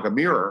could fog a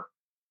mirror.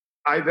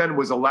 I then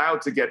was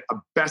allowed to get a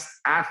best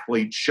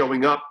athlete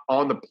showing up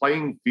on the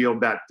playing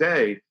field that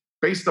day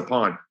based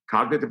upon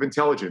cognitive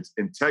intelligence,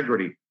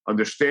 integrity,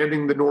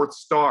 understanding the North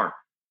Star,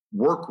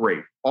 work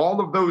rate, all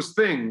of those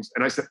things.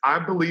 And I said, I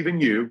believe in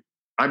you.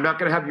 I'm not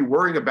going to have you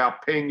worrying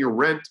about paying your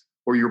rent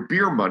or your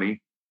beer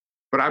money,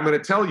 but I'm going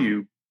to tell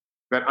you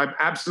that I'm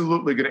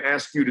absolutely going to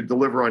ask you to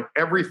deliver on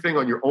everything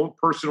on your own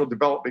personal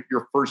development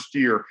your first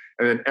year.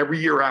 And then every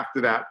year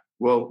after that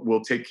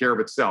will take care of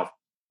itself.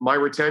 My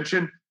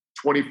retention,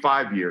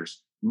 25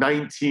 years,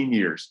 19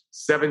 years,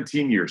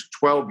 17 years,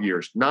 12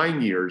 years,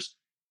 9 years.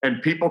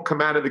 And people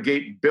come out of the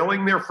gate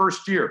billing their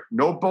first year,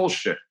 no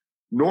bullshit,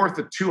 north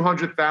of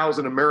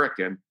 200,000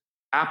 American.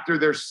 After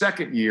their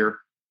second year,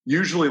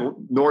 usually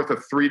north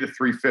of 3 to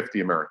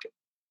 350 American.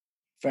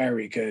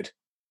 Very good.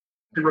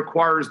 It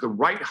requires the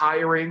right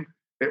hiring.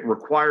 It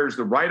requires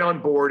the right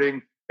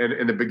onboarding. And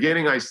in the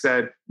beginning, I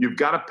said, you've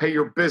got to pay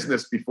your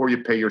business before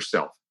you pay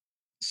yourself.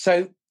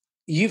 So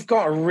you've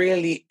got a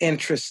really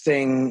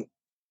interesting,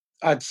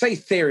 I'd say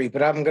theory,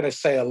 but I'm going to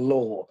say a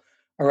law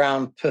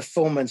around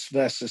performance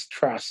versus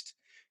trust.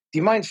 Do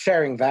you mind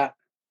sharing that?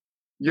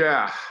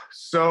 Yeah.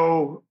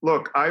 So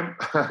look,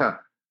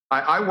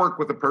 I work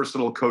with a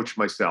personal coach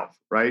myself,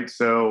 right?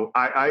 So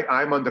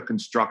I'm under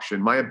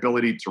construction. My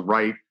ability to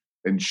write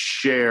and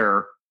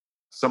share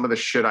some of the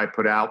shit I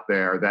put out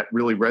there that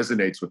really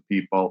resonates with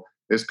people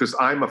is because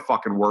I'm a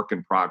fucking work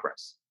in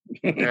progress.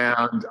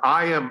 And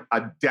I am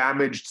a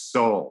damaged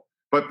soul.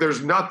 But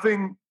there's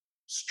nothing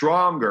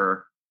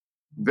stronger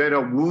than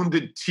a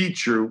wounded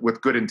teacher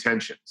with good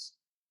intentions.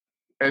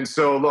 And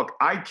so, look,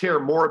 I care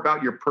more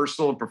about your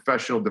personal and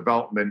professional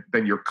development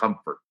than your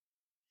comfort.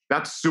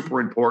 That's super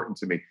important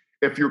to me.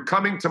 If you're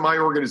coming to my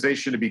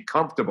organization to be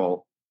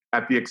comfortable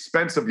at the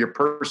expense of your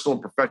personal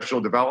and professional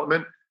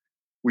development,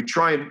 we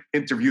try and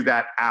interview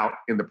that out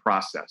in the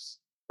process,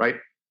 right?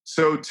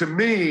 So to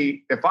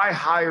me, if I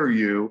hire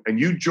you and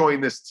you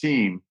join this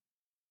team,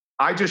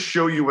 I just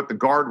show you what the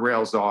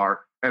guardrails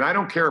are. And I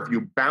don't care if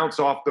you bounce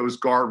off those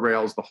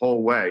guardrails the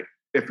whole way,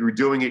 if you're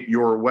doing it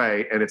your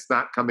way and it's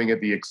not coming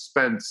at the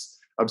expense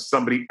of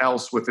somebody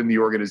else within the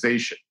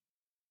organization.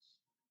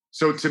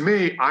 So to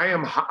me,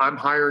 I'm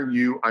hiring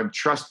you. I'm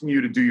trusting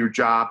you to do your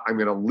job. I'm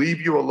going to leave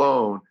you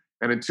alone.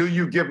 And until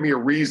you give me a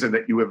reason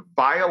that you have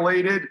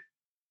violated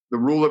the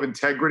rule of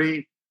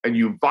integrity and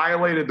you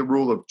violated the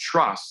rule of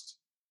trust,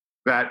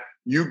 that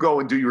you go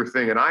and do your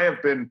thing. And I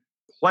have been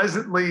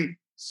pleasantly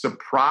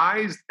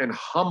surprised and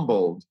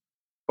humbled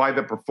by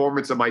the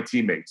performance of my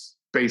teammates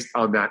based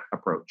on that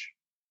approach.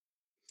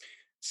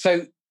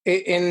 So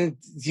in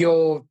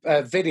your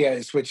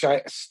videos, which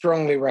I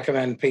strongly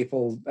recommend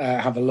people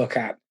have a look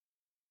at,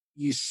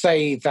 you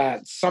say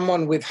that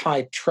someone with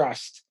high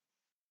trust,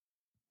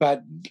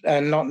 but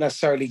not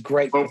necessarily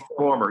great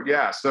performer.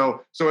 Yeah.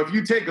 So if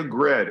you take a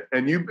grid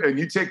and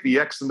you take the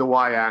X and the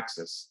Y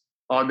axis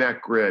on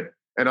that grid,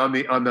 and on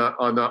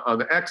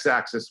the X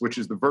axis, which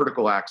is the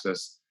vertical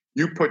axis,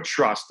 you put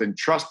trust, and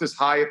trust is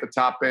high at the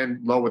top end,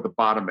 low at the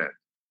bottom end,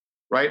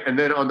 right? And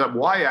then on the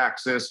Y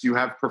axis, you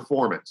have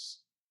performance,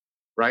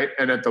 right?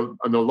 And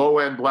on the low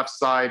end left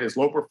side is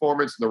low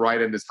performance, and the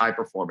right end is high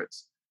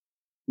performance.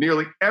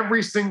 Nearly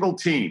every single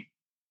team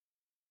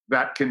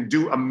that can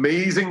do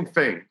amazing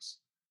things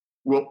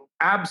will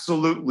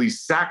absolutely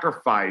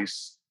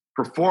sacrifice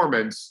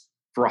performance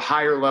for a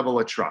higher level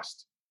of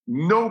trust.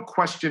 No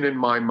question in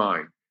my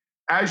mind.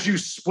 As you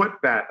split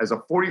that as a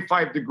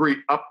 45-degree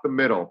up the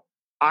middle,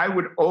 I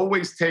would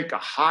always take a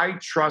high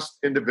trust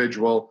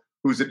individual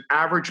who's an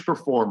average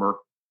performer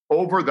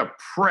over the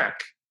prick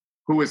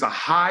who is a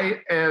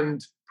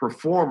high-end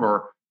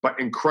performer but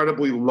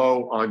incredibly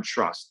low on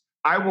trust.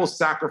 I will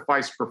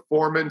sacrifice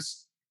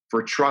performance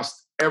for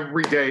trust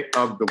every day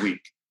of the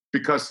week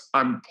because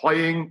I'm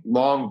playing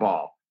long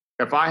ball.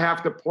 If I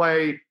have to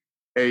play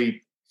a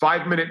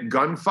 5-minute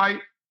gunfight,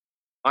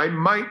 I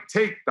might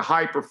take the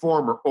high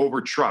performer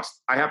over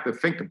trust. I have to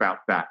think about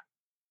that.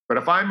 But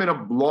if I'm in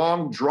a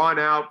long,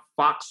 drawn-out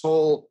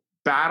foxhole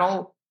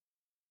battle,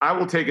 I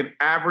will take an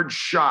average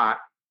shot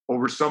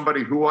over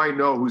somebody who I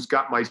know who's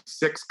got my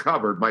six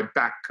covered, my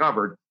back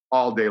covered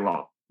all day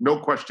long. No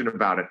question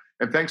about it.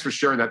 And thanks for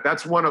sharing that.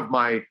 That's one of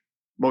my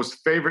most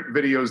favorite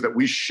videos that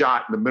we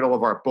shot in the middle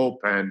of our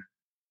bullpen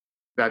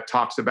that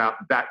talks about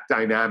that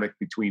dynamic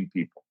between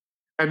people.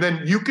 And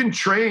then you can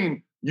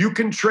train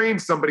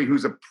somebody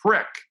who's a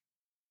prick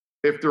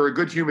if they're a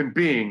good human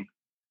being,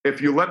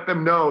 if you let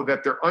them know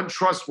that they're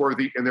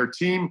untrustworthy and their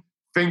team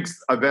thinks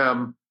of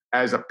them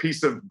as a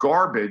piece of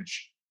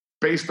garbage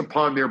based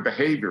upon their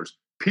behaviors.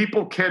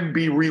 People can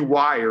be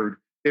rewired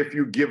if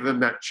you give them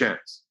that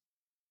chance.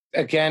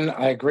 Again,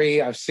 I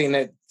agree. I've seen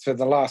it for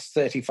the last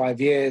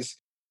 35 years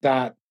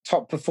that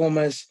top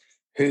performers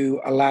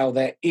who allow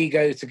their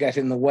ego to get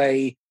in the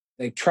way,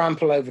 they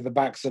trample over the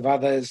backs of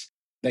others,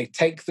 they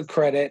take the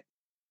credit,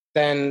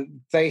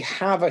 then they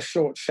have a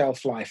short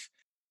shelf life.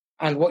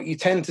 And what you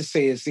tend to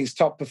see is these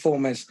top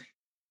performers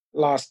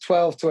last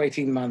 12 to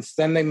 18 months,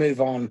 then they move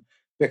on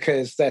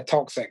because they're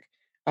toxic.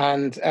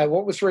 And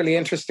what was really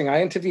interesting,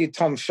 I interviewed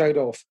Tom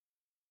Schodorf,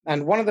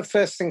 and one of the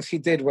first things he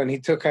did when he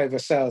took over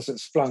sales at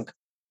Splunk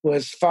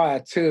was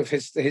fire two of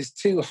his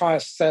two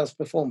highest sales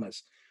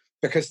performers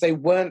because they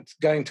weren't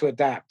going to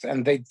adapt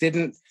and they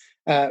didn't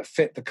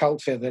fit the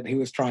culture that he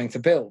was trying to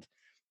build.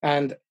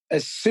 And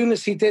as soon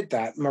as he did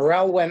that,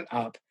 morale went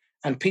up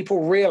and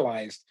people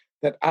realized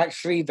that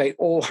actually they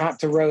all had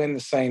to row in the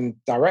same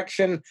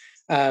direction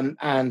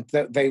and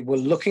that they were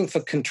looking for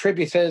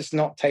contributors,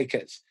 not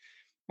takers.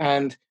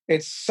 And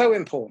it's so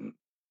important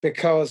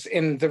because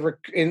in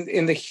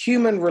the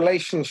human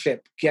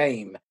relationship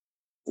game,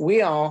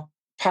 we are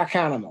pack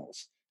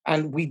animals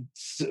and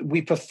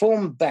we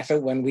perform better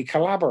when we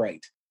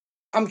collaborate.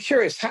 I'm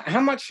curious,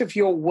 how much of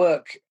your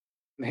work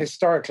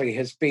historically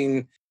has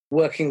been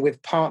working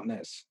with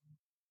partners?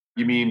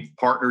 You mean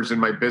partners in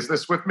my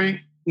business with me?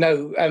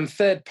 No,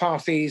 third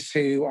parties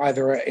who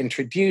either are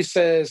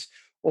introducers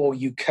or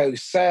you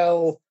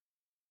co-sell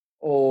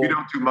or... We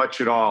don't do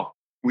much at all.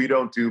 We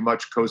don't do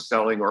much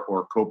co-selling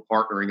or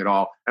co-partnering at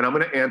all. And I'm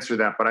going to answer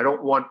that, but I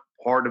don't want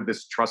part of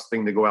this trust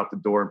thing to go out the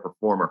door in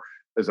performer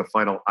as a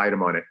final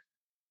item on it.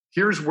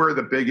 Here's where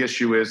the big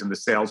issue is in the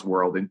sales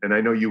world, and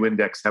I know you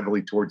index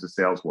heavily towards the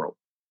sales world.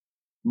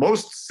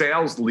 Most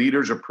sales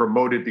leaders are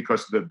promoted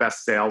because they're the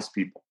best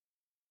salespeople.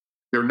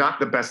 They're not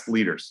the best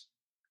leaders.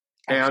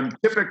 And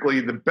typically,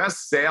 the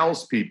best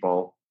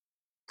salespeople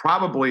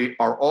probably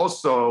are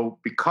also,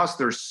 because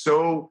they're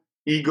so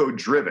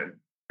ego-driven,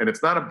 and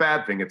it's not a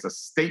bad thing, it's a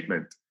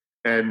statement.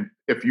 And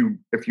if you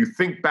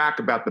think back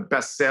about the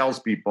best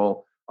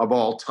salespeople of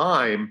all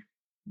time,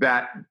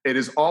 that it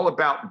is all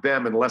about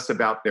them and less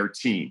about their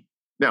team.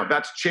 Now,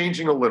 that's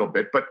changing a little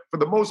bit, but for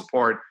the most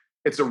part,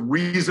 it's a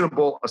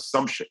reasonable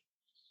assumption.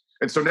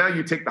 And so now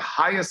you take the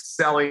highest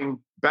selling,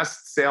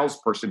 best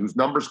salesperson whose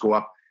numbers go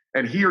up,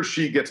 and he or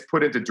she gets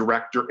put into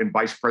director and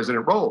vice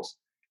president roles.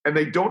 And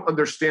they don't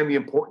understand the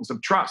importance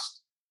of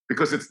trust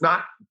because it's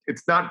not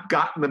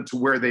gotten them to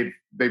where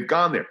they've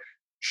gone there.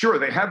 Sure,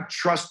 they have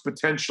trust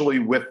potentially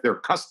with their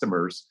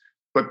customers,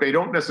 but they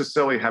don't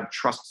necessarily have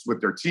trusts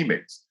with their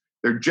teammates.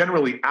 They're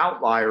generally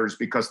outliers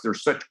because they're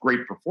such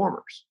great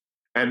performers,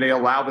 and they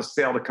allow the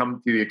sale to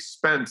come to the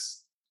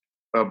expense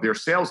of their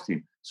sales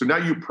team. So now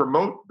you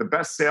promote the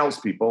best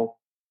salespeople.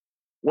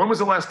 When was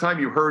the last time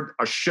you heard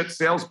a shit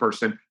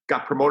salesperson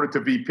got promoted to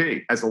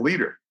VP as a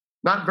leader?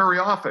 Not very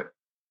often,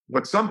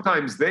 but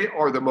sometimes they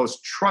are the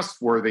most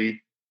trustworthy,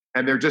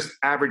 and they're just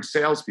average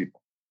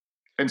salespeople.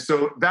 And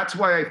so that's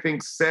why I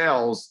think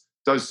sales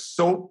does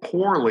so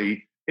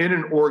poorly in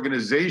an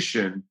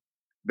organization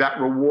that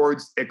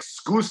rewards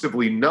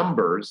exclusively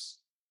numbers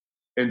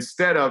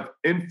instead of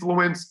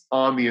influence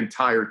on the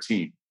entire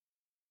team.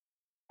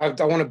 I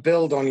want to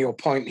build on your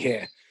point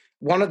here.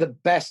 One of the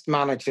best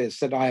managers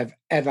that I have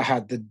ever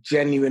had the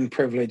genuine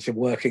privilege of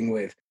working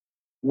with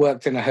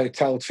worked in a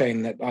hotel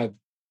chain that I've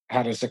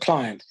had as a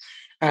client.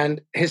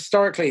 And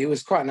historically, he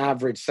was quite an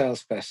average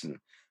salesperson,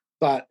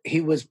 but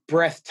he was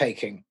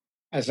breathtaking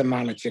as a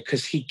manager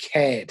because he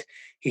cared.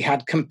 He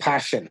had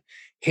compassion.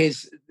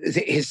 His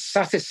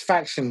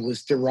satisfaction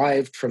was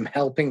derived from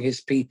helping his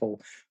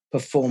people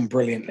perform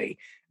brilliantly.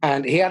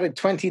 And he added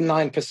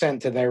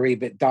 29% to their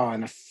EBITDA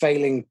in a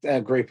failing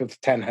group of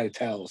 10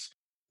 hotels.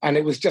 And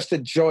it was just a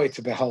joy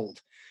to behold.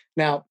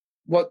 Now,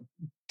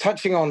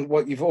 touching on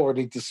what you've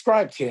already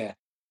described here,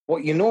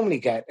 what you normally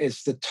get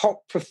is the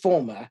top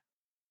performer,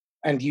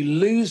 and you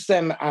lose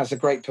them as a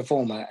great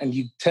performer and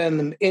you turn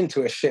them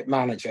into a shit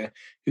manager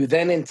who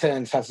then in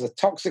turn has a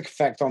toxic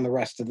effect on the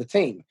rest of the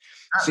team.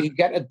 So you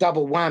get a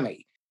double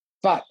whammy.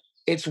 But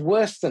it's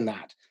worse than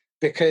that,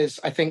 because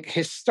I think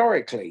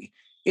historically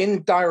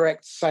in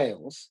direct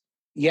sales,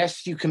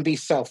 yes, you can be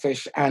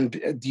selfish,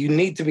 and you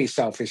need to be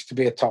selfish to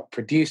be a top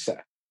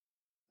producer.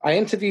 I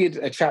interviewed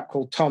a chap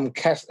called Tom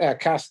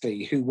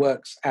Castley, who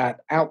works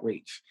at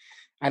Outreach,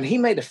 and he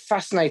made a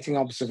fascinating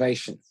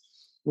observation,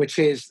 which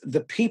is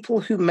the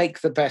people who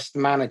make the best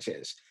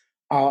managers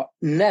are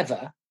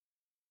never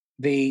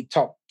the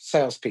top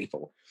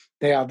salespeople.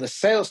 They are the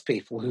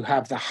salespeople who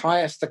have the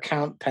highest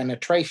account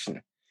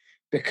penetration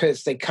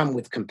because they come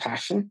with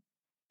compassion,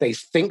 they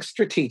think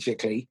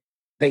strategically,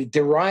 they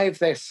derive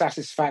their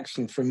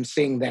satisfaction from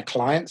seeing their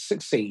clients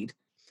succeed.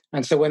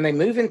 And so when they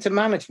move into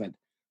management,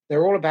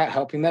 they're all about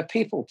helping their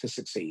people to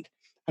succeed.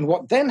 And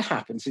what then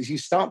happens is you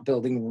start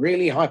building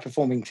really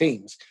high-performing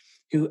teams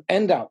who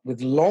end up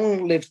with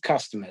long-lived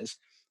customers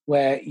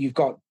where you've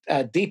got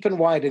deep and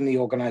wide in the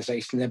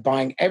organization. They're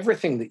buying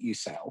everything that you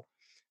sell.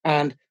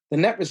 And the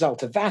net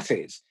result of that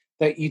is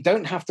that you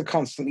don't have to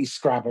constantly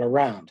scrabble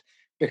around,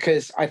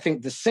 because I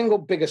think the single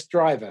biggest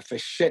driver for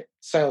shit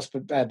sales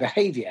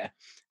behavior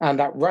and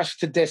that rush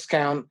to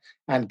discount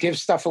and give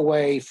stuff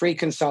away, free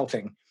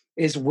consulting,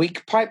 is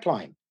weak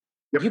pipeline.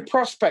 Yep. You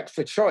prospect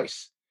for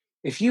choice.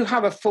 If you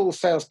have a full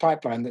sales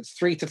pipeline that's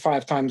 3 to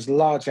 5 times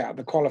larger at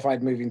the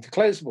qualified moving to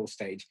closable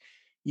stage,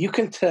 you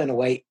can turn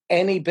away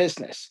any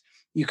business.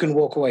 You can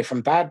walk away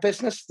from bad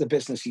business, the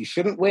business you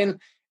shouldn't win,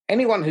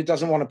 anyone who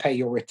doesn't want to pay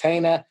your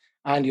retainer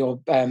and your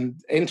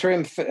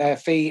interim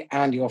fee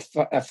and your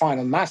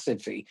final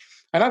massive fee.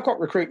 And I've got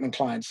recruitment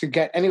clients who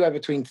get anywhere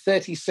between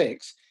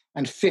 36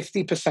 and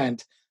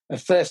 50%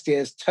 of first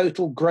year's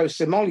total gross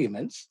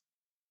emoluments,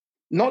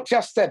 not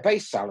just their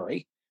base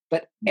salary,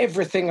 but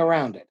everything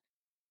around it.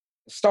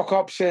 Stock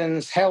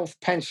options, health,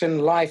 pension,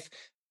 life,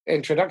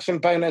 introduction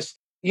bonus,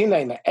 you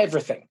name it,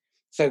 everything.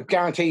 So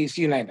guarantees,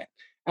 you name it.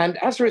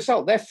 And as a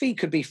result, their fee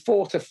could be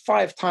 4 to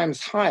 5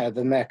 times higher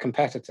than their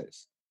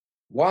competitors.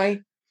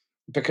 Why?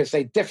 Because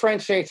they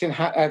differentiate in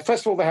how,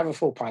 first of all, they have a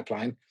full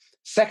pipeline.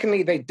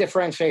 Secondly, they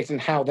differentiate in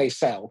how they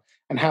sell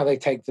and how they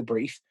take the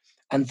brief.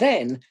 And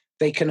then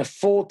they can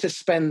afford to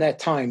spend their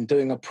time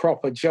doing a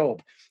proper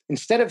job.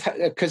 Instead of,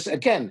 because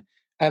again,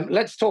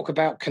 let's talk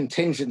about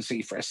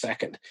contingency for a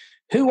second.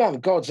 Who on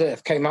God's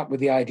earth came up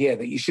with the idea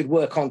that you should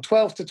work on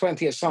 12 to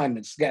 20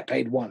 assignments to get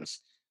paid once?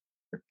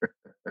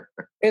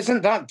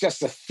 Isn't that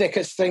just the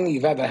thickest thing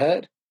you've ever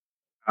heard?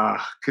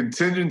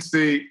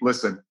 Contingency,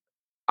 listen,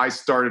 I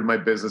started my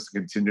business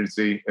in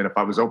contingency, and if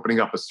I was opening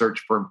up a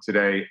search firm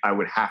today, I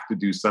would have to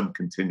do some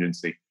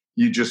contingency.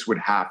 You just would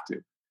have to.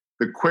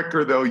 The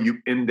quicker, though, you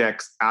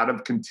index out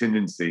of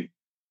contingency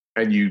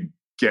and you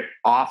get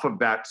off of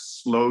that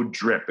slow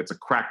drip, it's a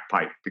crack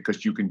pipe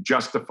because you can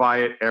justify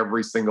it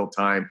every single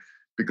time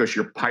because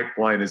your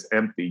pipeline is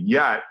empty.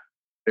 Yet,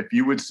 if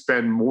you would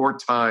spend more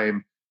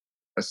time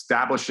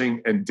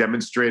establishing and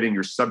demonstrating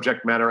your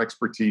subject matter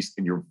expertise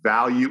and your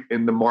value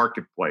in the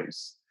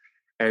marketplace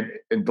and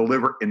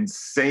deliver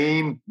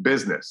insane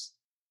business,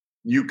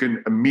 you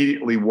can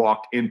immediately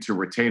walk into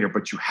retainer.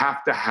 But you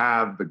have to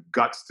have the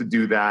guts to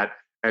do that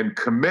and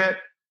commit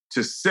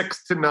to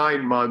 6 to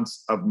 9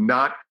 months of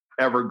not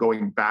ever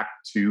going back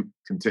to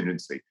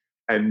contingency.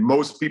 And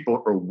most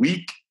people are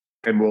weak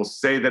and will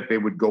say that they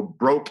would go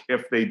broke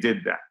if they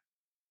did that.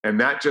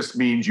 And that just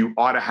means you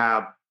ought to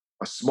have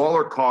a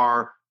smaller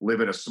car,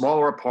 live in a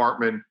smaller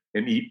apartment,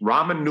 and eat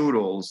ramen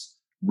noodles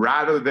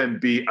rather than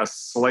be a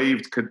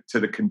slave to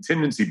the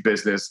contingency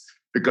business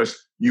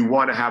because you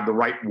want to have the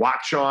right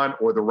watch on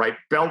or the right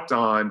belt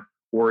on,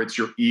 or it's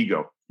your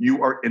ego.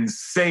 You are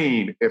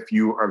insane if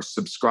you are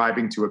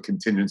subscribing to a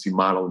contingency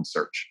model in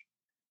search.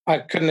 I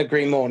couldn't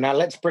agree more. Now,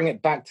 let's bring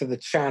it back to the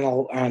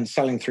channel and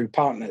selling through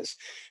partners,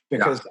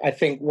 because I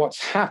think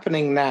what's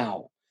happening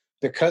now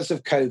because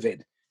of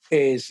COVID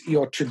is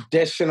your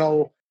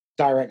traditional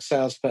direct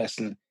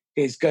salesperson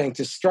is going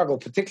to struggle,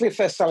 particularly if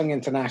they're selling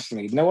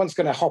internationally. No one's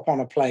going to hop on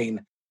a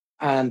plane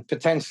and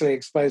potentially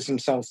expose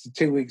themselves to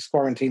 2 weeks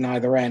quarantine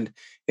either end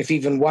if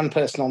even one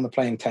person on the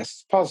plane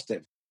tests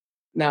positive.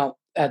 Now,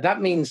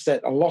 that means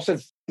that a lot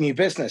of new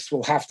business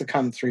will have to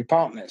come through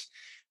partners.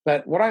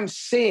 But what I'm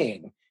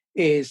seeing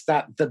is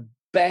that the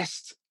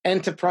best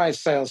enterprise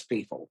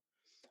salespeople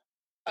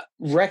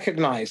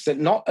recognize that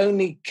not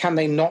only can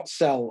they not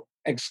sell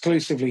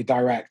exclusively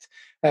direct,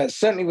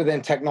 certainly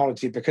within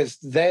technology, because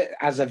they,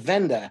 as a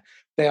vendor,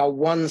 they are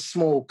one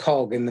small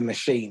cog in the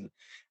machine,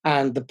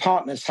 and the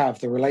partners have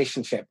the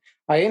relationship.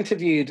 I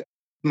interviewed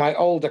my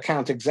old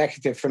account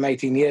executive from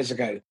 18 years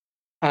ago,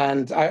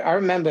 and I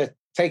remember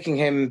taking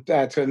him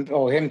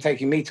him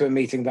taking me to a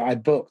meeting that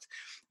I'd booked.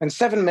 And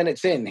 7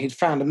 minutes in, he'd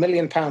found £1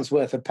 million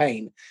worth of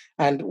pain.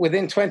 And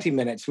within 20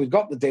 minutes, we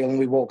got the deal and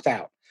we walked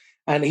out.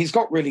 And he's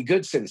got really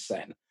good since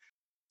then.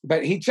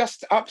 But he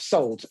just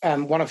upsold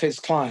one of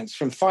his clients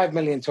from 5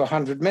 million to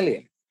 100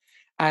 million.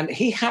 And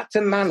he had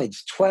to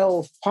manage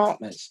 12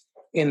 partners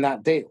in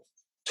that deal,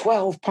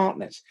 12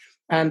 partners.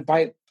 And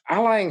by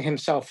allying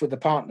himself with the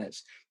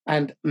partners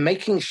and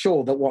making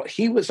sure that what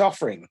he was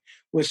offering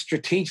was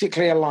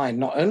strategically aligned,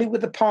 not only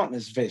with the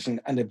partner's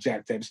vision and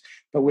objectives,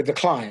 but with the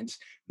clients,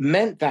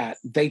 meant that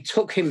they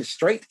took him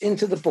straight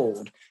into the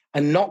board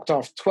and knocked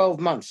off 12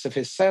 months of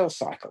his sales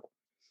cycle.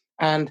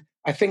 And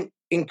I think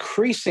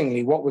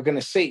increasingly what we're going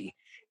to see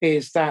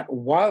is that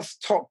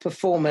whilst top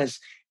performers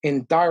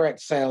in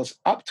direct sales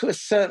up to a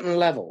certain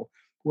level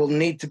will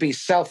need to be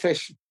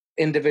selfish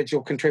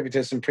individual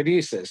contributors and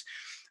producers,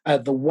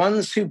 the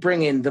ones who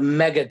bring in the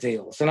mega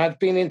deals, and I've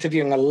been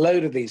interviewing a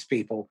load of these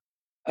people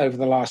over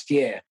the last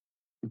year,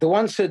 the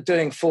ones who are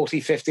doing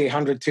 40, 50,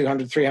 100,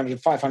 200, 300,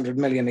 500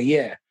 million a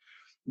year,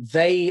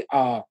 they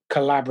are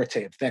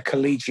collaborative, they're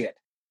collegiate,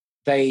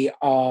 they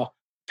are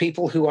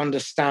people who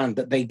understand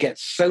that they get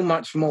so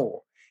much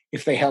more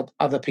if they help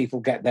other people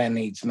get their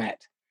needs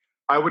met.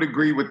 I would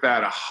agree with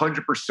that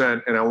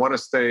 100%. And I want to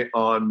stay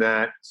on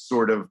that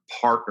sort of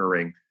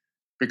partnering,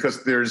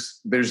 because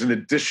there's an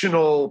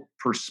additional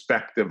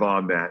perspective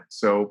on that.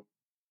 So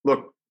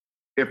look,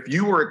 if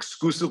you were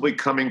exclusively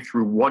coming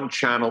through one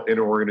channel in an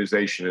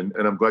organization,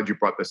 and I'm glad you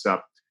brought this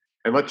up,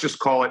 and let's just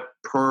call it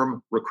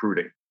perm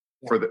recruiting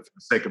for the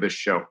sake of this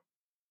show,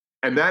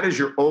 and that is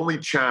your only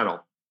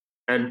channel,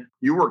 and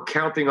you were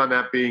counting on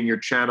that being your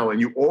channel, and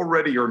you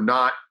already are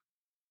not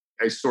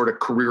a sort of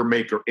career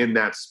maker in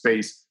that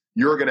space,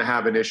 you're going to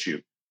have an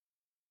issue.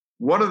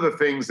 One of the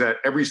things that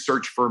every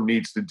search firm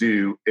needs to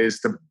do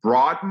is to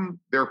broaden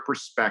their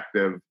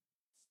perspective,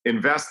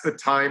 invest the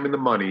time and the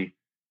money,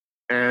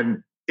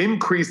 and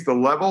increase the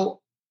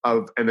level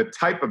of and the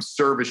type of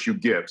service you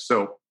give.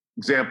 So,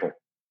 example,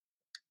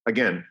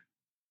 again,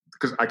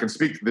 because I can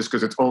speak to this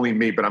because it's only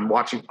me, but I'm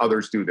watching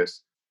others do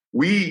this.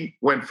 We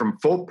went from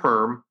full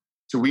perm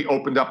to we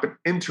opened up an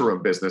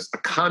interim business, a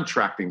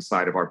contracting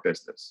side of our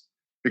business,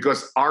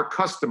 because our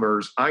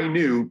customers, I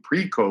knew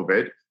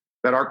pre-COVID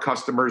that our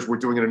customers were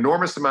doing an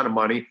enormous amount of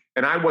money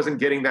and I wasn't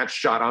getting that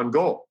shot on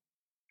goal.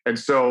 And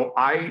so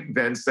I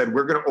then said,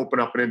 we're going to open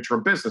up an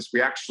interim business.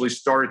 We actually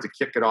started to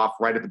kick it off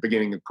right at the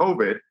beginning of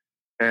COVID.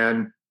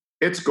 And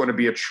it's going to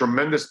be a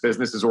tremendous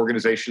business as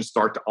organizations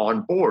start to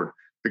onboard,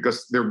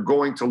 because they're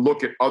going to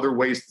look at other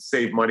ways to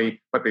save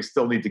money, but they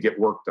still need to get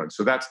work done.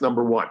 So that's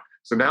number one.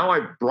 So now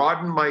I've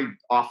broadened my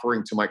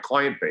offering to my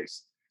client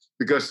base,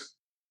 because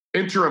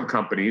interim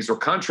companies or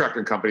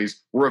contracting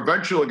companies were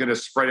eventually going to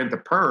spread into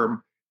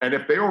perm. And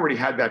if they already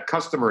had that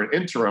customer in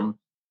interim,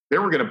 they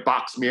were going to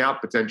box me out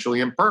potentially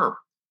in perm,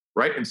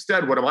 right?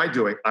 Instead, what am I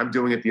doing? I'm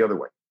doing it the other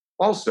way.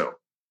 Also,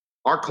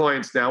 our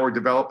clients now are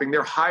developing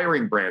their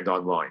hiring brand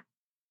online.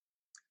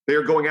 They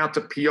are going out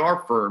to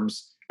PR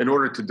firms in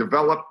order to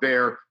develop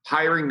their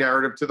hiring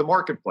narrative to the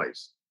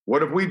marketplace.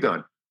 What have we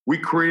done? We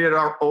created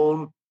our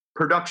own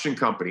production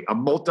company, a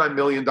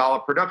multi-million-dollar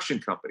production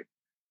company.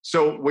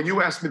 So when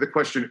you asked me the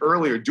question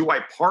earlier, do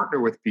I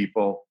partner with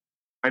people?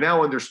 I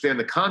now understand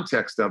the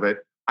context of it.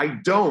 I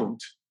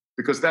don't,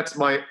 because that's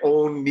my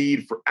own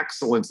need for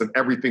excellence in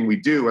everything we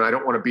do. And I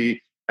don't want to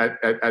be at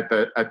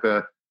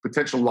the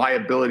potential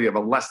liability of a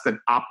less than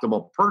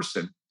optimal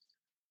person.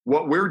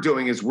 What we're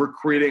doing is we're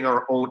creating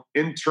our own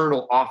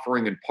internal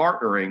offering and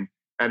partnering,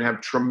 and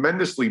have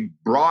tremendously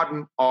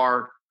broadened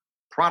our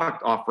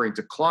product offering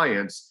to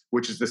clients,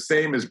 which is the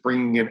same as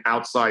bringing in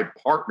outside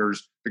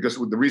partners, because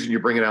the reason you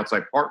bring in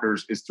outside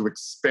partners is to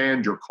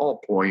expand your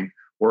call point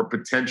or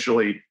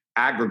potentially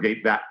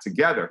aggregate that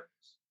together.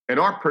 And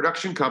our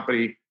production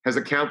company has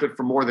accounted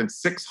for more than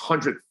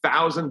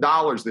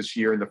 $600,000 this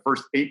year in the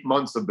first 8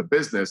 months of the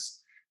business,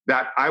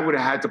 that I would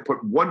have had to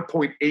put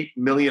 1.8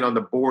 million on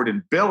the board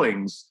in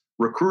billings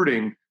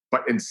recruiting,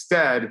 but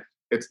instead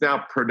It's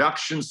now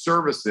production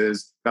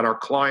services that our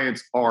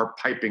clients are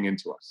piping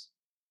into us.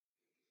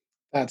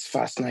 That's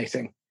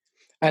fascinating.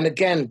 And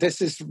again,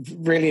 this is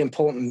really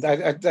important.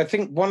 I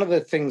think one of the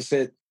things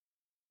that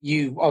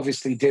you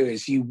obviously do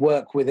is you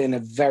work within a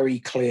very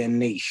clear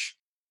niche.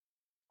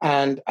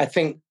 And I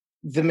think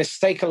the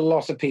mistake a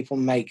lot of people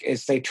make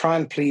is they try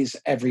and please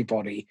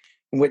everybody,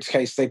 in which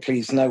case they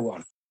please no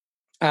one.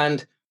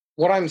 And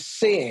what I'm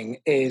seeing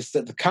is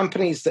that the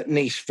companies that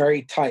niche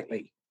very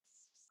tightly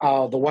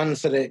are the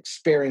ones that are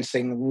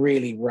experiencing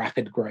really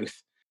rapid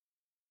growth.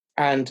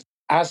 And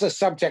as a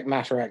subject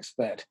matter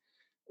expert,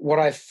 what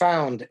I've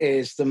found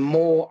is the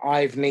more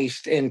I've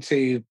niched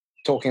into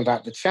talking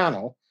about the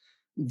channel,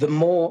 the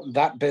more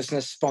that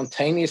business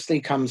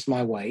spontaneously comes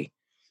my way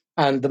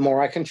and the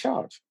more I can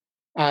charge.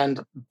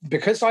 And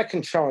because I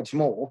can charge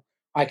more,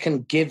 I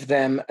can give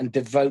them and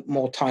devote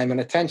more time and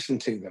attention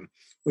to them,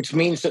 which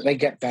means that they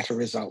get better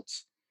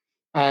results.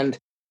 And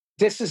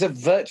this is a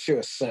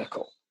virtuous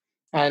circle.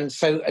 And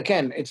so,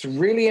 again, it's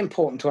really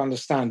important to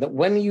understand that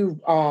when you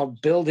are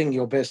building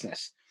your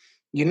business,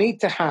 you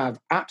need to have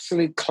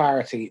absolute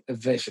clarity of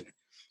vision.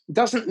 It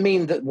doesn't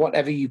mean that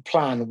whatever you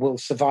plan will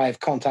survive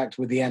contact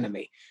with the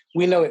enemy.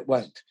 We know it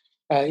won't.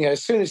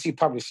 As soon as you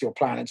publish your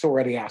plan, it's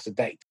already out of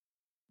date.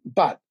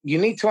 But you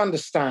need to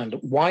understand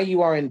why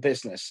you are in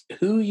business,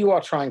 who you are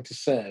trying to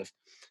serve,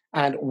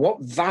 and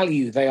what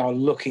value they are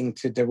looking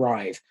to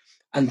derive.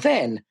 And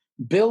then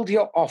build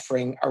your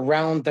offering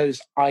around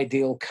those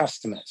ideal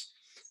customers.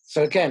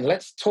 So again,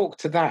 let's talk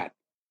to that.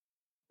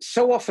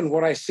 So often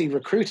what I see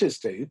recruiters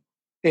do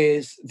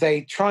is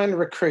they try and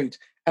recruit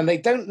and they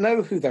don't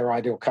know who their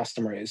ideal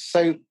customer is.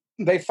 So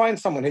they find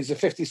someone who's a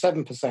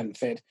 57%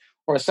 fit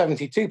or a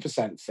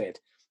 72% fit.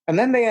 And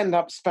then they end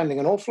up spending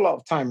an awful lot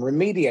of time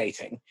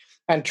remediating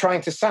and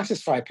trying to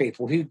satisfy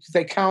people who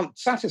they can't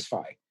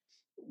satisfy.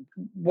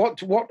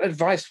 What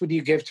advice would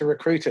you give to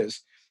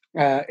recruiters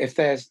if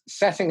they're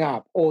setting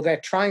up or they're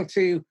trying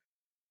to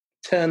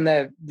turn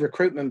their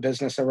recruitment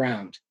business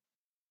around?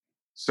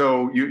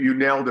 So you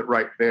nailed it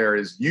right there.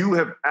 Is you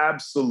have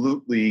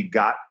absolutely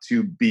got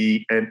to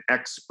be an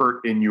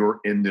expert in your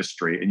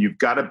industry, and you've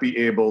got to be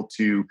able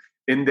to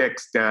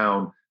index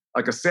down.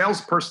 Like a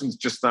salesperson's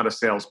just not a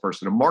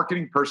salesperson. A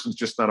marketing person's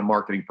just not a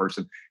marketing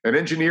person. An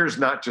engineer is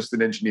not just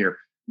an engineer.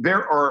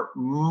 There are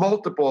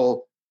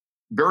multiple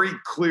very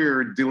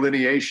clear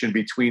delineation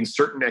between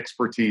certain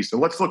expertise.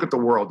 And let's look at the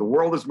world. The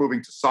world is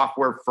moving to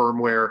software,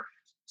 firmware,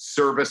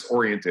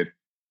 service-oriented.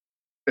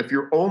 If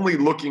you're only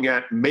looking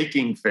at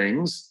making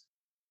things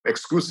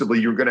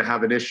exclusively, you're going to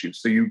have an issue.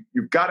 So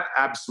you've got to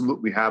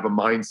absolutely have a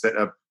mindset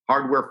of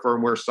hardware,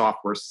 firmware,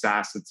 software,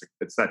 SaaS,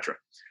 et cetera.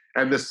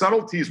 And the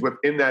subtleties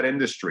within that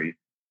industry,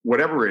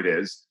 whatever it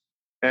is,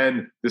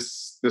 and the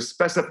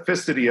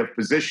specificity of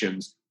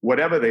positions,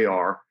 whatever they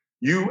are,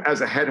 you as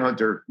a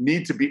headhunter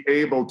need to be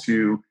able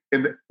to,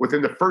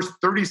 within the first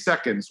 30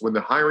 seconds, when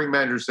the hiring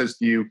manager says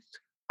to you,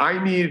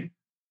 I need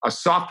a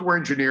software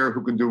engineer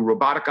who can do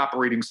robotic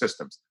operating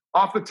systems.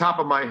 Off the top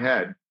of my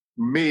head,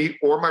 me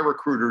or my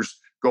recruiters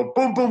go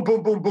boom, boom,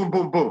 boom, boom, boom,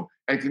 boom, boom,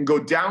 and can go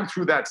down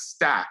through that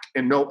stack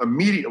and know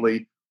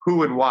immediately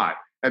who and why.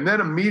 And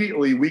then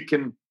immediately we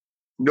can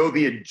know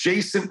the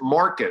adjacent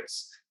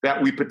markets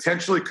that we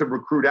potentially could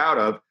recruit out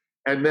of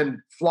and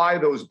then fly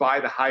those by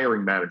the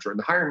hiring manager. And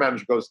the hiring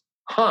manager goes,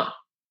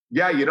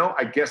 yeah,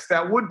 I guess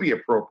that would be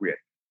appropriate.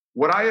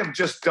 What I have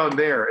just done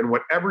there and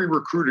what every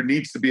recruiter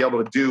needs to be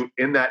able to do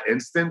in that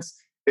instance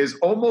is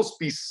almost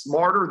be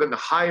smarter than the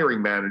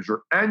hiring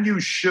manager. And you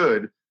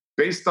should,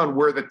 based on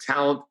where the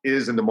talent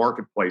is in the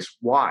marketplace.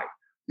 Why?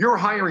 Your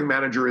hiring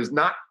manager is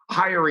not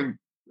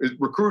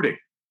recruiting.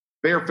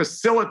 They are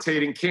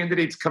facilitating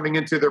candidates coming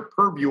into their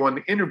purview on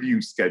the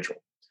interview schedule.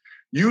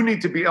 You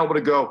need to be able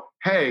to go,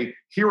 hey,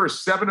 here are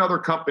 7 other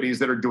companies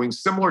that are doing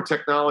similar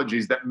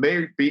technologies that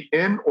may be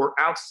in or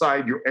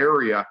outside your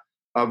area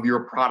of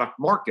your product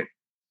market.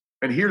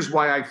 And here's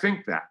why I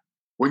think that.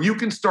 When you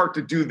can start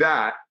to do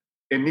that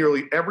in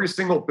nearly every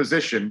single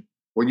position,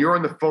 when you're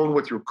on the phone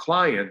with your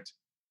client,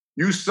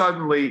 you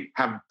suddenly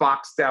have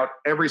boxed out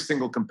every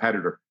single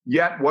competitor.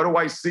 Yet, what do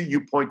I see?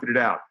 You pointed it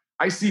out.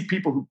 I see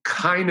people who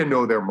kind of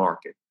know their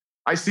market.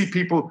 I see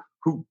people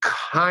who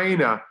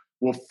kind of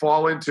will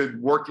fall into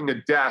working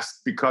a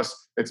desk because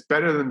it's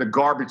better than the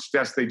garbage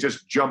desk they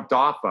just jumped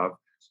off of.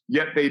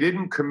 Yet they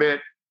didn't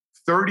commit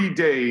 30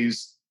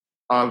 days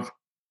of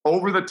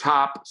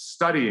over-the-top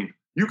studying.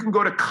 You can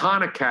go to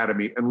Khan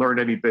Academy and learn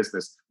any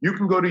business. You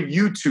can go to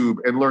YouTube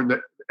and learn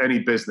any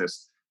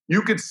business.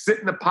 You could sit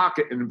in the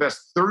pocket and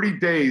invest 30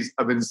 days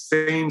of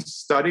insane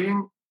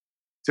studying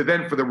to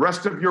then, for the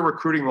rest of your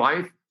recruiting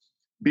life,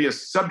 be a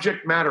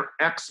subject matter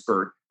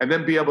expert and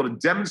then be able to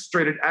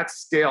demonstrate it at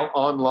scale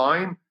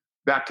online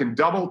that can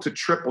double to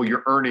triple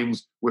your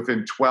earnings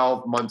within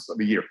 12 months of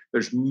a year.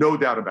 There's no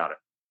doubt about it.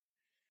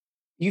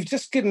 You've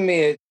just given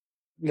me a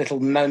little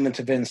moment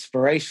of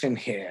inspiration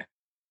here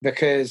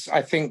because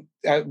I think,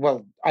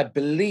 I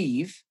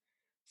believe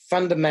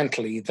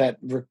fundamentally that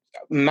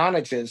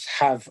managers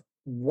have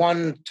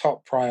one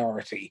top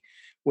priority,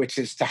 which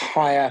is to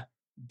hire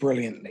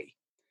brilliantly.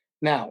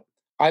 Now,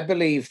 I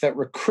believe that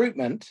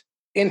recruitment,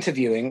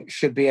 interviewing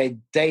should be a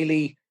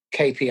daily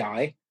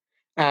KPI,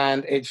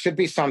 and it should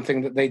be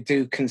something that they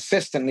do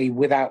consistently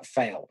without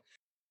fail.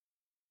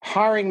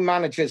 Hiring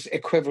managers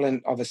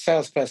equivalent of a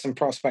salesperson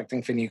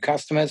prospecting for new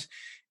customers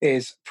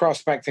is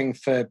prospecting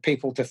for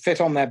people to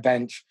fit on their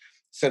bench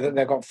so that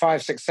they've got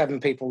 5, 6, 7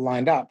 people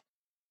lined up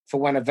for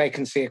when a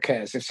vacancy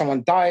occurs. If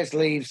someone dies,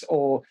 leaves,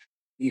 or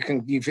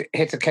you've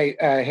hit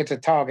a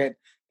target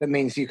that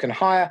means you can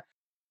hire,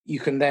 you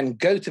can then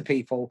go to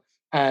people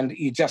and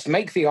you just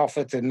make the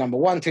offer to number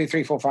 1, 2,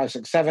 3, 4, 5,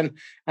 6, 7,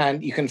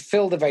 and you can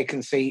fill the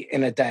vacancy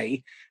in a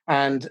day.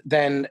 And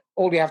then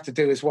all you have to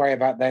do is worry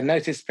about their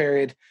notice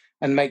period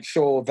and make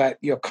sure that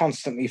you're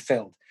constantly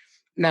filled.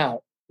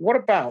 Now, what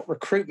about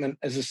recruitment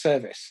as a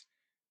service?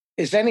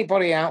 Is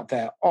anybody out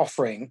there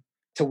offering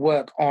to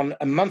work on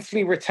a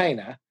monthly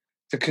retainer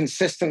to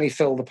consistently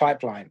fill the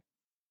pipeline?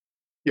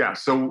 Yeah,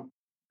 so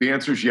the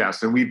answer is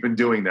yes, and we've been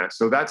doing that.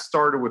 So that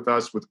started with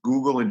us with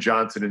Google and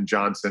Johnson &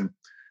 Johnson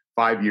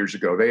 5 years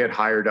ago. They had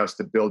hired us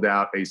to build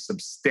out a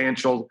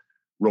substantial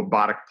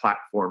robotic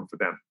platform for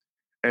them.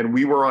 And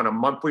we were on a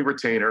monthly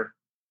retainer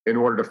in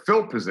order to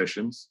fill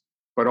positions,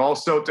 but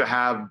also to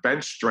have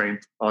bench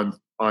strength on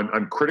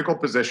critical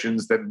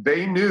positions that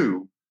they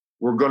knew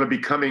were going to be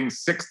coming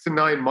 6 to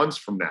 9 months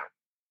from now.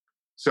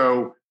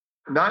 So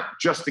not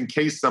just in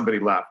case somebody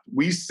left.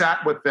 We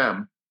sat with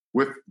them,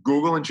 with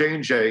Google and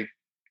J&J,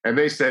 and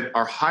they said,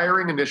 our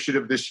hiring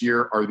initiative this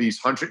year are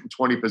these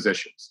 120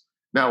 positions.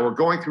 Now, we're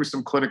going through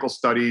some clinical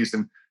studies,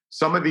 and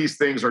some of these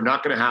things are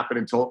not going to happen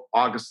until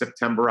August,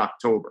 September,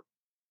 October.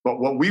 But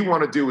what we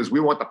want to do is we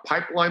want the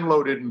pipeline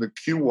loaded in the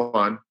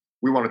Q1.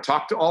 We want to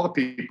talk to all the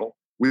people.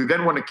 We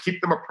then want to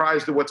keep them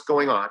apprised of what's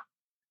going on.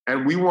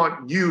 And we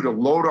want you to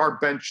load our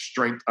bench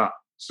strength up.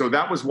 So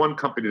that was one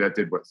company that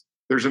did with.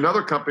 There's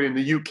another company in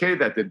the UK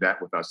that did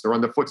that with us. They're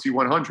on the FTSE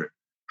 100.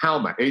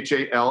 Halma,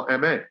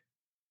 Halma.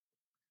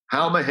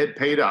 Halma had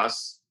paid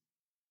us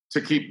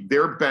to keep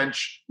their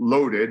bench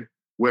loaded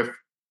with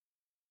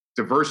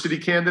diversity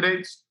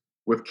candidates,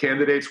 with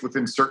candidates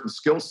within certain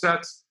skill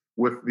sets,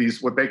 with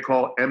these, what they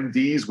call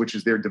MDs, which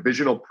is their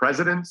divisional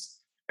presidents.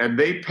 And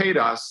they paid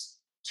us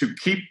to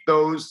keep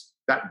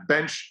that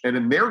bench. And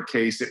in their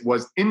case, it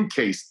was in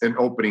case an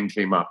opening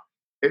came up.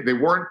 They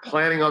weren't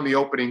planning on the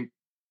opening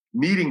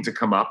needing to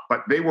come up,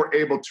 but they were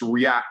able to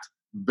react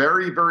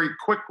very, very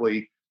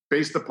quickly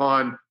based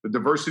upon the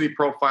diversity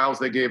profiles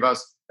they gave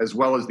us, as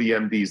well as the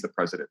MDs, the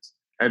presidents.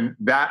 And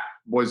that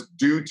was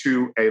due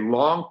to a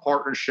long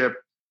partnership.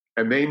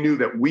 And they knew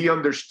that we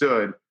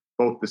understood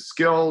both the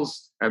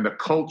skills and the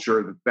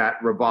culture that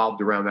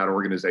revolved around that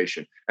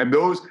organization. And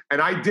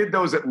I did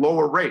those at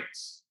lower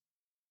rates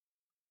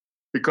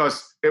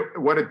because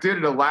what it did,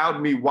 it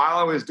allowed me, while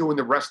I was doing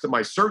the rest of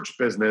my search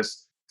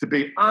business, to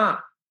be,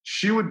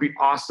 she would be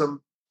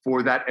awesome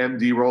for that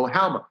MD role at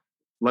Halma.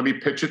 Let me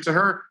pitch it to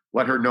her,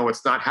 let her know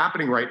it's not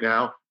happening right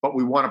now, but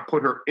we want to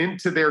put her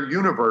into their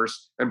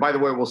universe. And by the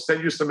way, we'll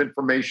send you some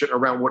information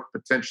around what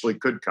potentially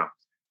could come.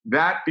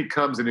 That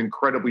becomes an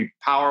incredibly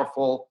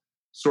powerful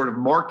sort of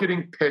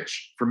marketing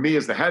pitch for me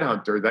as the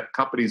headhunter, that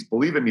companies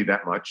believe in me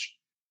that much.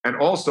 And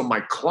also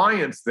my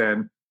clients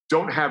then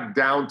don't have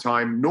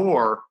downtime,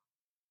 nor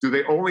do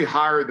they only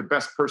hire the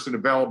best person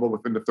available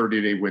within the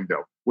 30-day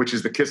window, which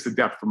is the kiss of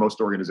death for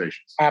most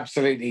organizations.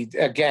 Absolutely.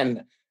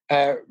 Again,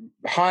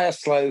 hire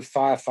slow,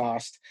 fire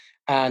fast,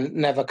 and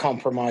never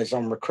compromise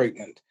on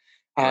recruitment.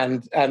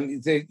 And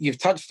you've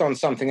touched on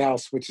something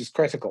else, which is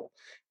critical.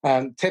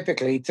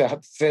 Typically,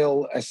 to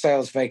fill a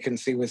sales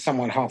vacancy with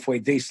someone halfway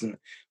decent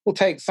will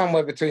take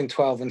somewhere between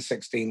 12 and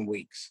 16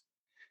 weeks.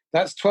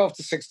 That's 12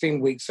 to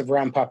 16 weeks of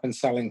ramp up and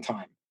selling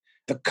time.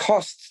 The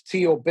cost to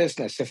your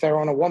business, if they're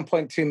on a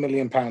 £1.2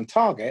 million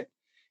target,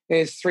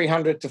 is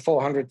 £300,000 to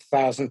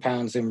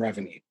 £400,000 in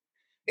revenue.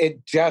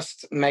 It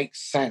just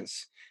makes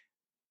sense.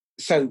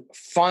 So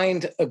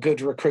find a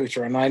good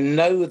recruiter. And I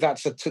know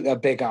that's a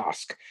big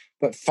ask,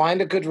 but find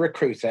a good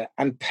recruiter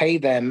and pay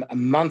them a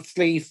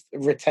monthly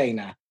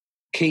retainer.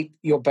 Keep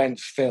your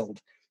bench filled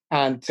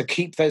and to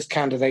keep those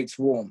candidates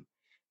warm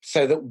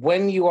so that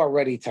when you are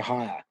ready to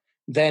hire,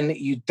 then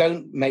you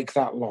don't make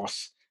that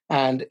loss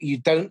and you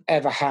don't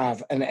ever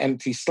have an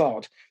empty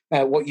slot.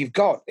 What you've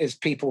got is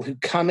people who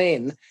come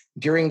in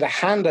during the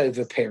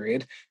handover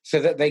period so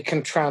that they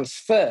can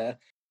transfer.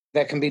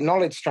 There can be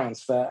knowledge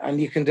transfer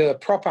and you can do a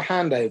proper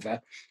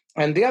handover.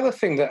 And the other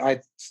thing that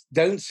I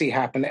don't see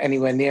happen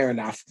anywhere near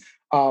enough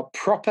are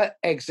proper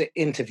exit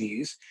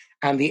interviews,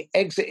 and the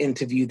exit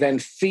interview then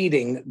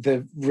feeding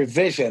the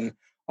revision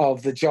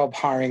of the job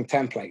hiring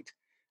template.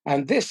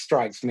 And this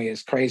strikes me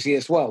as crazy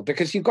as well,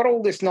 because you've got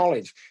all this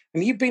knowledge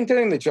and you've been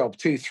doing the job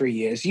 2-3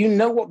 years. You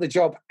know what the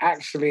job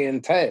actually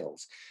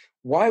entails.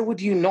 Why would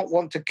you not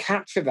want to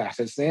capture that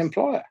as the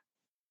employer?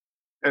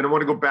 And I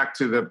want to go back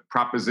to the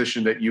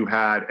proposition that you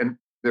had. And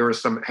there are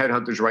some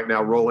headhunters right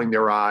now rolling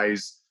their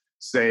eyes,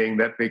 saying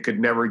that they could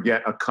never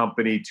get a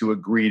company to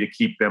agree to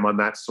keep them on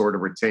that sort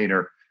of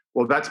retainer.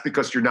 Well, that's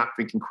because you're not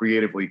thinking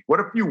creatively. What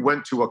if you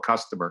went to a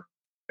customer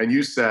and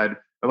you said,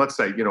 and let's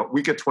say,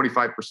 we get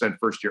 25%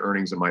 first year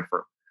earnings in my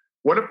firm.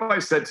 What if I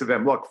said to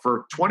them, look,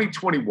 for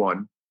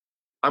 2021,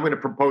 I'm going to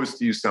propose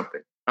to you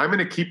something. I'm going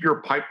to keep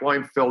your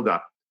pipeline filled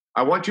up.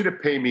 I want you to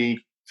pay me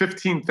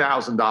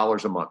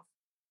 $15,000 a month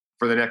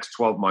for the next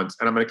 12 months,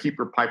 and I'm going to keep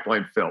your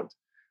pipeline filled.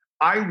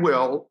 I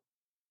will,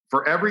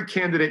 for every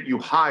candidate you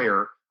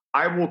hire,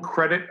 I will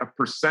credit a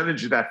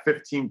percentage of that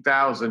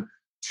 $15,000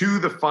 to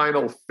the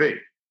final fee.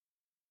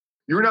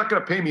 You're not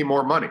going to pay me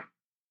more money.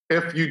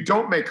 If you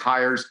don't make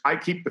hires, I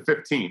keep the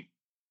 15.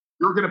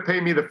 You're going to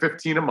pay me the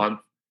 15 a month,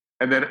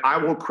 and then I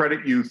will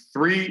credit you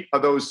 3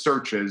 of those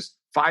searches,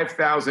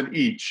 5,000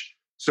 each.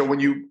 So when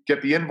you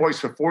get the invoice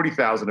for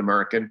 40,000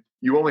 American,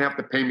 you only have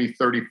to pay me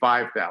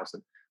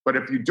 35,000. But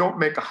if you don't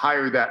make a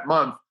hire that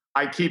month,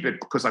 I keep it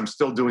because I'm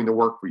still doing the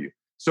work for you.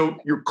 So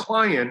your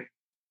client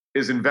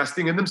is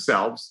investing in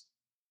themselves,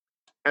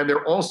 and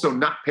they're also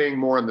not paying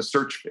more on the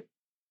search fee.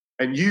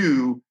 And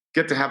you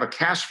get to have a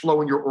cash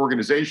flow in your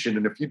organization.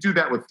 And if you do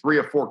that with 3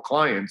 or 4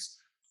 clients,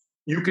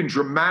 you can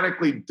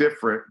dramatically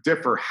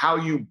differ how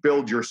you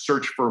build your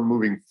search firm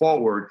moving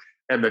forward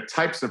and the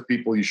types of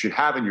people you should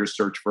have in your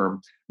search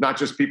firm, not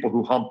just people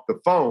who hump the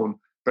phone,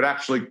 but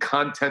actually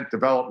content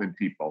development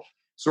people,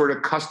 sort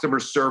of customer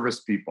service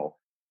people,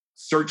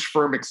 search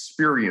firm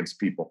experience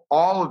people,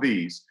 all of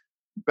these.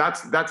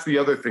 That's the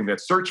other thing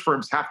that search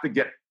firms have to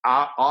get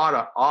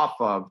off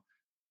of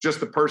just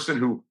the person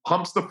who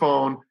humps the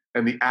phone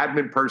and the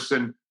admin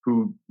person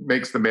who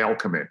makes the mail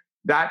come in.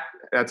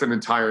 That's an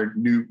entire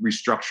new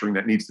restructuring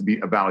that needs to be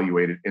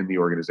evaluated in the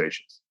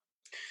organizations.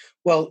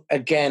 Well,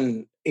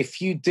 again,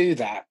 if you do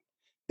that,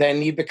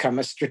 then you become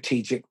a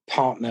strategic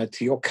partner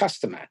to your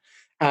customer.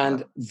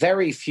 And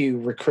very few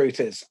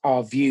recruiters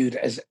are viewed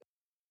as,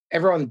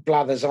 everyone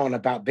blathers on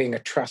about being a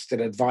trusted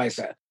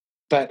advisor.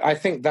 But I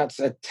think that's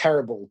a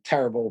terrible,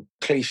 terrible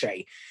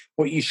cliche.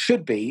 What you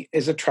should be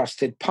is a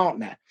trusted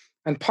partner.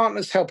 And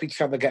partners help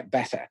each other get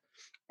better.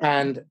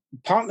 And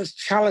partners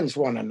challenge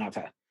one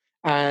another.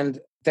 And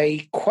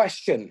they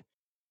question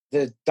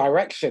the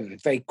direction.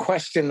 They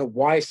question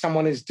why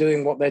someone is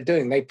doing what they're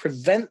doing. They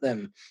prevent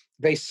them.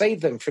 They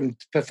save them from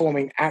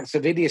performing acts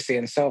of idiocy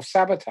and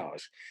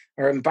self-sabotage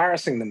or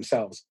embarrassing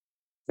themselves.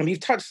 And you've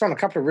touched on a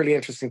couple of really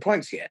interesting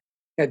points here.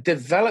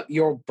 Develop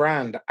your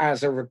brand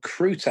as a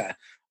recruiter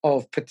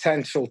of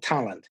potential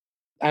talent,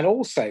 and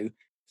also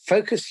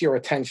focus your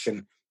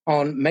attention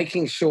on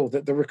making sure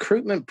that the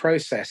recruitment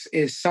process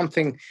is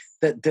something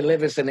that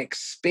delivers an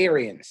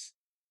experience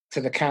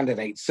to the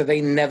candidates so they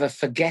never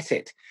forget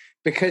it.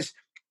 Because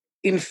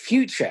in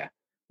future,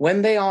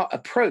 when they are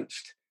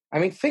approached, I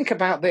mean, think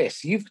about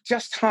this. You've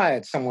just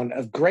hired someone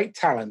of great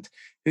talent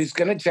who's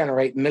going to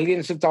generate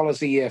millions of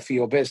dollars a year for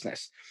your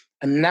business.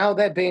 And now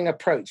they're being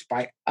approached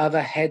by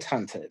other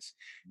headhunters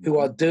who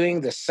are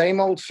doing the same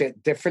old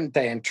shit, different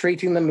day, and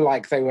treating them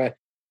like they were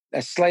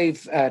a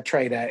slave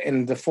trader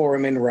in the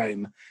forum in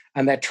Rome.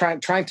 And they're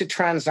trying to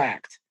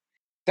transact.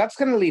 That's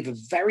going to leave a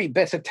very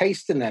bitter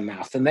taste in their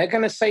mouth. And they're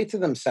going to say to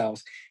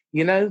themselves,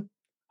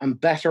 I'm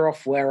better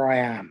off where I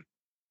am.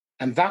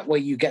 And that way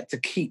you get to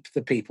keep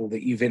the people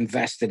that you've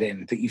invested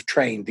in, that you've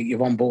trained, that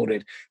you've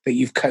onboarded, that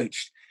you've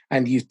coached,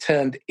 and you've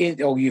turned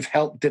in, or you've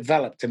helped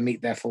develop to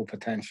meet their full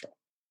potential.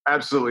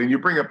 Absolutely. And you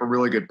bring up a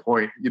really good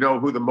point. You know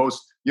who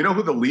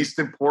the least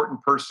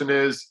important person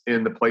is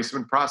in the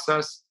placement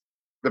process?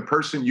 The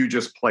person you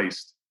just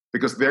placed,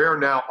 because they are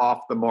now off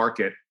the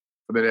market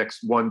for the next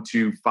 1,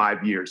 2,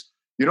 5 years.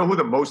 You know who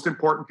the most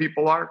important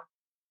people are?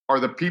 Are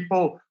the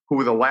people who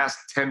were the last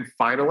 10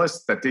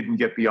 finalists that didn't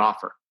get the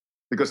offer,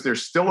 because they're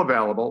still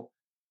available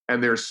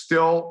and they're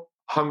still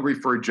hungry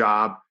for a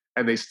job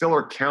and they still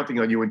are counting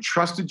on you and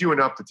trusted you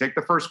enough to take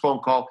the first phone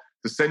call,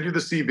 to send you the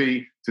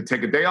CV, to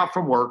take a day off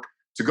from work,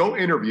 to go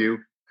interview,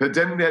 to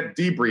then get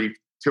debrief,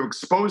 to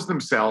expose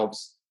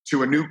themselves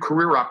to a new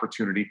career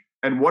opportunity.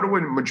 And what do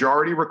a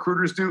majority of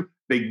recruiters do?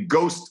 They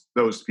ghost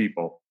those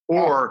people,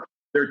 or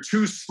they're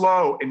too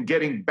slow in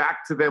getting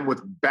back to them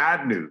with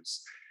bad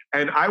news.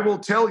 And I will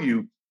tell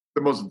you,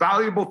 the most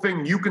valuable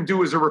thing you can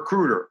do as a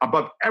recruiter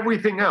above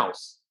everything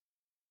else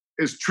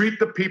is treat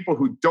the people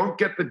who don't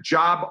get the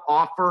job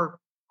offer,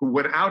 who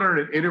went out on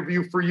an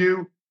interview for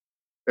you.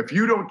 If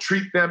you don't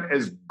treat them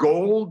as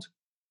gold,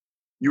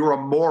 you're a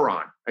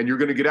moron and you're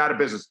going to get out of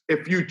business.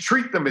 If you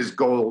treat them as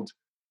gold,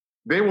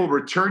 they will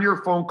return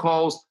your phone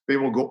calls. They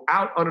will go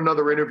out on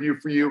another interview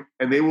for you,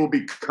 and they will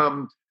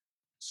become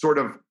sort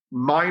of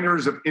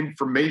miners of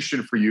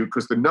information for you,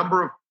 because the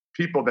number of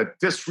people that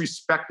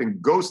disrespect and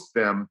ghost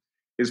them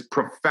is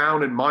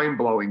profound and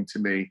mind-blowing to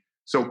me.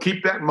 So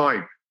keep that in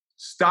mind.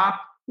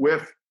 Stop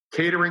with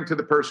catering to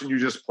the person you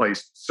just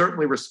placed.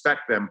 Certainly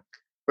respect them.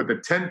 But the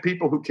 10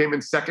 people who came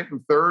in second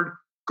and third,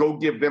 go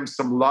give them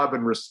some love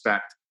and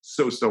respect.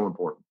 So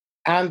important.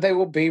 And they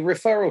will be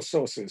referral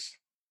sources.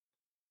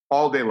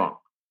 All day long.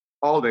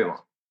 All day long.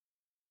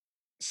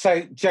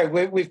 So, Joe,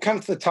 we've come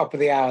to the top of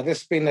the hour. This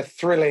has been a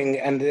thrilling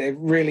and a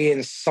really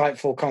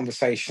insightful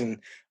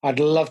conversation. I'd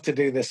love to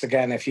do this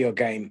again if you're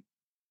game.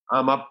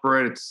 I'm up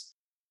for it.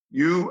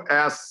 You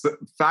ask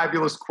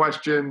fabulous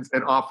questions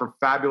and offer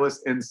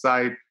fabulous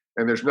insight.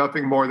 And there's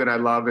nothing more that I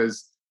love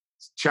is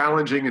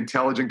challenging,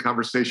 intelligent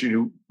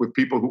conversation with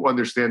people who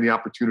understand the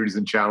opportunities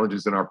and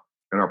challenges in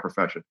our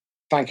profession.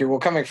 Thank you. Well,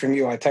 coming from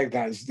you, I take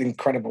that as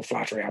incredible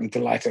flattery. I'm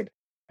delighted.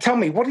 Tell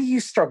me, what are you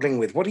struggling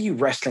with? What are you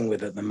wrestling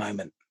with at the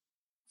moment?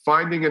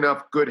 Finding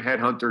enough good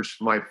headhunters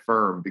for my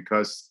firm,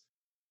 because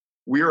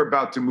we are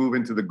about to move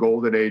into the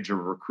golden age of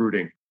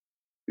recruiting.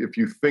 If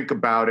you think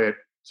about it,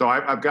 so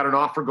I've got an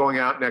offer going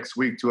out next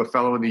week to a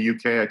fellow in the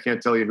UK. I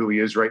can't tell you who he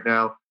is right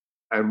now.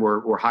 And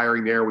we're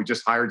hiring there. We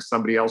just hired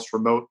somebody else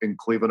remote in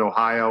Cleveland,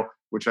 Ohio,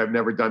 which I've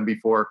never done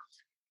before.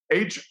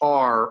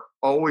 HR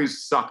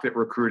always sucked at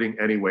recruiting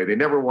anyway. They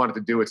never wanted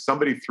to do it.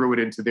 Somebody threw it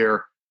into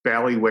their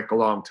bailiwick a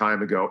long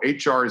time ago.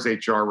 HR is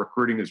HR,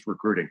 recruiting is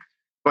recruiting.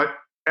 But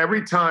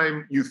every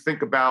time you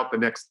think about the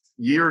next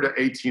year to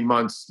 18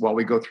 months while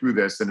we go through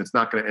this, and it's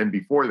not going to end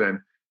before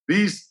then,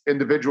 these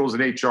individuals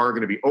in HR are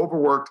going to be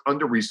overworked,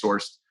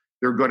 under-resourced.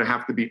 They're going to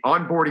have to be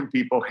onboarding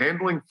people,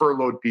 handling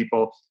furloughed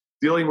people,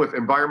 dealing with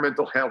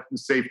environmental health and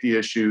safety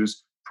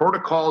issues,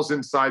 protocols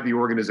inside the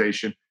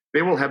organization.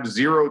 They will have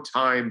zero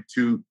time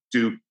to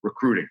do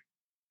recruiting.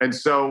 And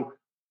so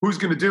who's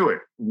going to do it?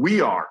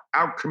 We are.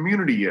 Our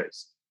community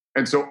is.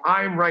 And so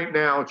I'm right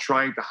now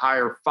trying to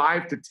hire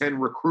 5 to 10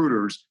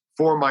 recruiters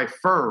for my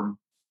firm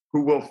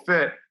who will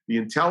fit the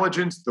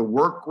intelligence, the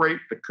work rate,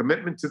 the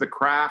commitment to the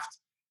craft,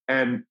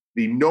 and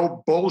the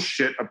no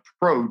bullshit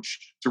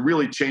approach to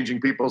really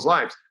changing people's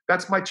lives.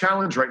 That's my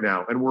challenge right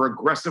now. And we're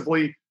going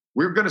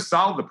to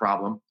solve the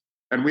problem.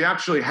 And we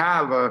actually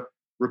have a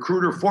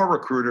recruiter for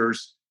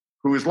recruiters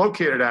who is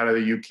located out of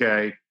the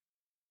UK,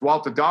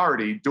 Walter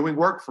Doherty, doing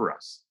work for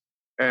us.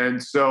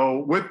 And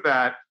so with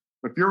that,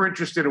 if you're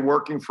interested in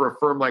working for a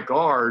firm like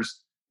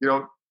ours,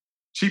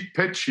 cheap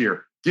pitch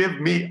here,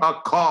 give me a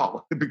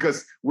call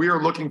because we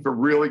are looking for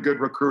really good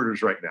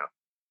recruiters right now.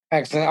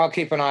 Excellent. I'll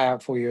keep an eye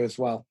out for you as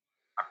well.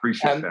 I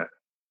appreciate that.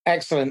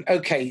 Excellent.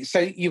 Okay, so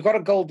you've got a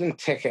golden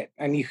ticket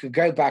and you could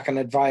go back and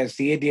advise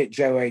the idiot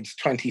Joe, age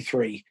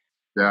 23.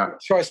 Yeah.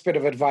 What choice bit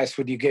of advice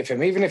would you give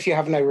him? Even if you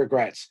have no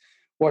regrets,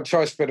 what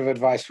choice bit of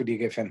advice would you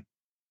give him?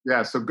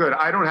 Yeah, so good.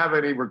 I don't have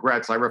any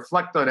regrets. I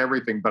reflect on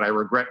everything, but I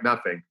regret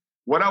nothing.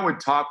 What I would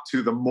talk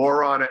to the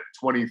moron at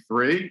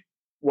 23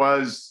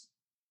 was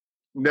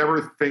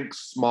never think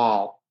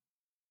small.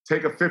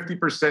 Take a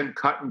 50%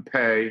 cut in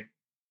pay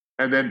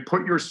and then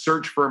put your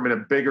search firm in a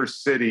bigger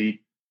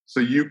city so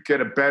you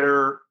get a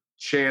better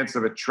chance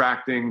of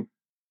attracting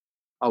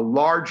a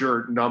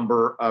larger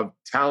number of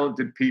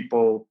talented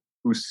people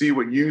who see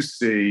what you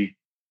see.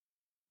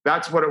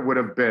 That's what it would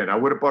have been. I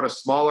would have bought a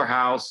smaller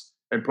house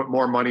and put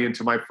more money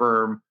into my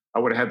firm. I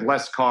would have had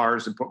less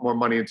cars and put more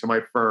money into my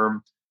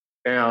firm.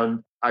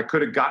 And I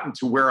could have gotten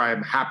to where I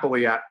am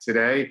happily at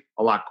today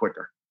a lot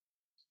quicker.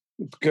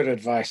 Good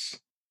advice.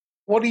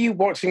 What are you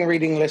watching,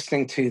 reading,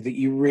 listening to that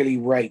you really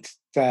rate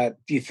that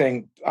you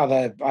think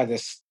other either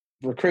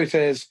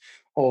recruiters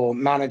or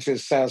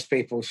managers,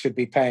 salespeople should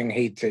be paying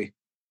heed to?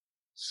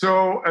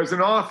 So as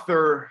an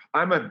author,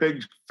 I'm a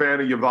big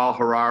fan of Yuval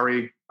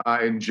Harari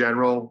in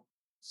general.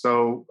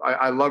 So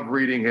I love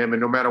reading him.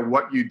 And no matter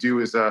what you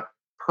do as a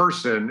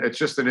person, it's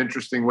just an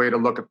interesting way to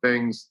look at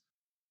things.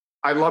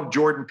 I love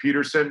Jordan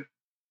Peterson.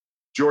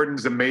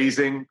 Jordan's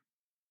amazing.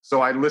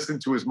 So I listen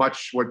to as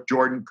much what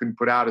Jordan can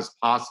put out as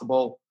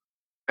possible.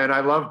 And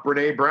I love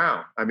Brene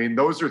Brown. I mean,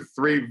 those are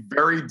 3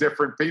 very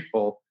different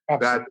people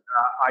Absolutely. That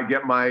I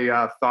get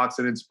my thoughts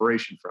and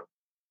inspiration from.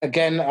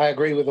 Again, I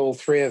agree with all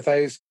 3 of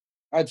those.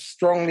 I'd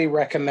strongly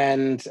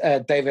recommend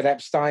David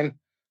Epstein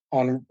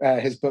on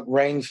his book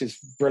Range is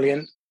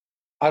brilliant.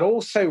 I'd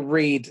also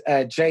read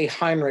Jay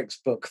Heinrich's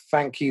book,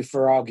 Thank You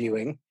for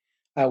Arguing,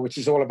 which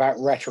is all about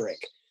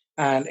rhetoric.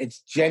 And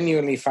it's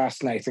genuinely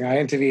fascinating. I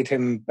interviewed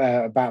him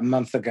about a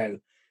month ago,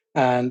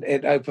 and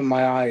it opened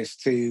my eyes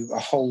to a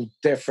whole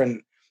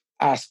different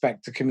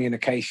aspect to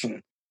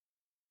communication.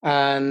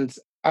 And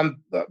I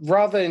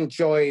rather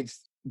enjoyed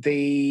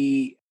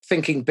the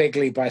Thinking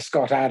Bigly by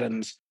Scott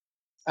Adams.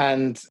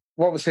 And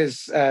what was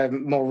his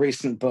more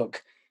recent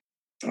book?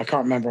 I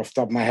can't remember off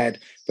the top of my head,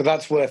 but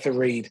that's worth a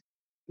read,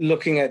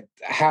 looking at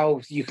how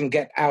you can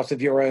get out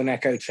of your own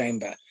echo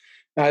chamber.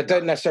 Now, I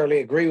don't necessarily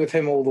agree with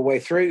him all the way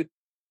through,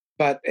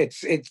 but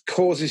it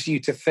causes you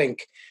to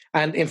think.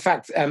 And in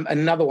fact,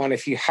 another one,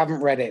 if you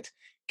haven't read it,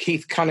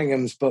 Keith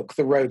Cunningham's book,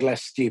 The Road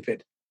Less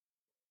Stupid.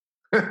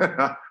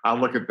 I'll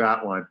look at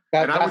that one.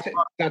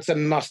 That's a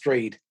must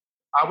read.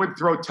 I would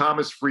throw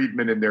Thomas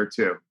Friedman in there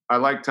too. I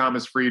like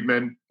Thomas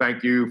Friedman.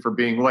 Thank you for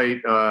being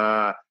late.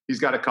 He's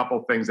got a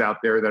couple things out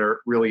there that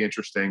are really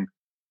interesting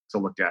to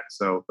look at.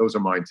 So those are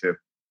mine too.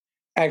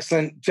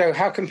 Excellent. Joe,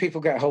 how can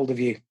people get hold of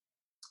you?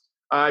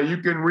 You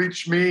can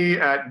reach me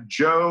at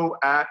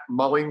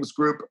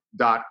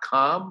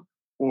joe@mullingsgroup.com,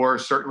 or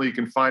certainly you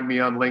can find me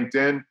on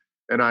LinkedIn.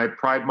 And I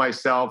pride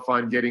myself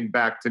on getting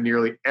back to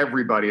nearly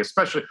everybody,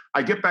 especially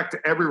I get back to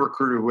every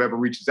recruiter who ever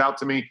reaches out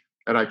to me,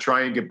 and I try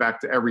and get back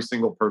to every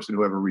single person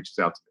who ever reaches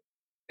out to me.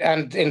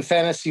 And in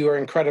fairness, you were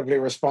incredibly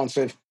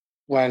responsive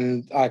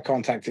when I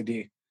contacted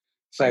you.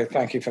 So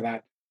thank you for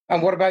that.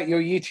 And what about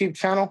your YouTube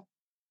channel?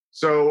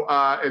 So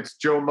it's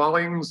Joe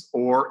Mullings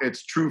or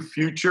it's True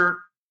Future,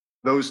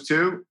 those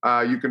two.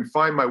 You can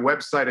find my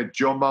website at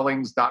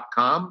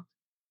joemullings.com.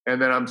 And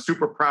then I'm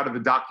super proud of the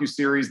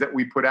docuseries that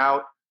we put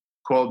out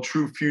called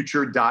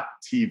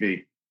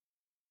truefuture.tv.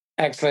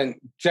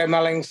 Excellent. Joe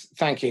Mullings,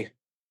 thank you.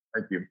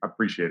 Thank you. I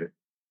appreciate it.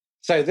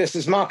 So this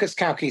is Marcus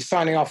Cauchi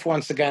signing off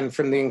once again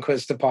from the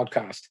Inquisitor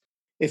podcast.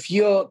 If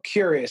you're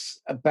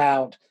curious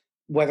about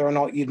whether or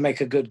not you'd make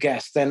a good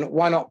guest, then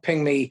why not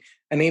ping me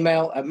an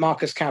email at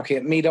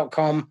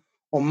marcuscauchi@me.com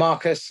or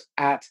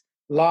marcus@laughs,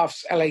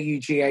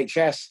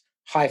 LAUGHS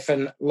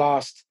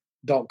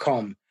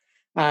 -last.com.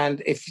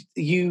 And if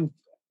you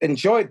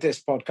enjoyed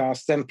this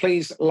podcast, then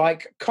please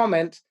like,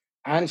 comment,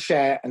 and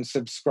share and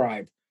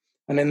subscribe.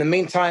 And in the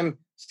meantime,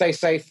 stay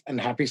safe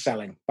and happy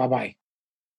selling. Bye-bye.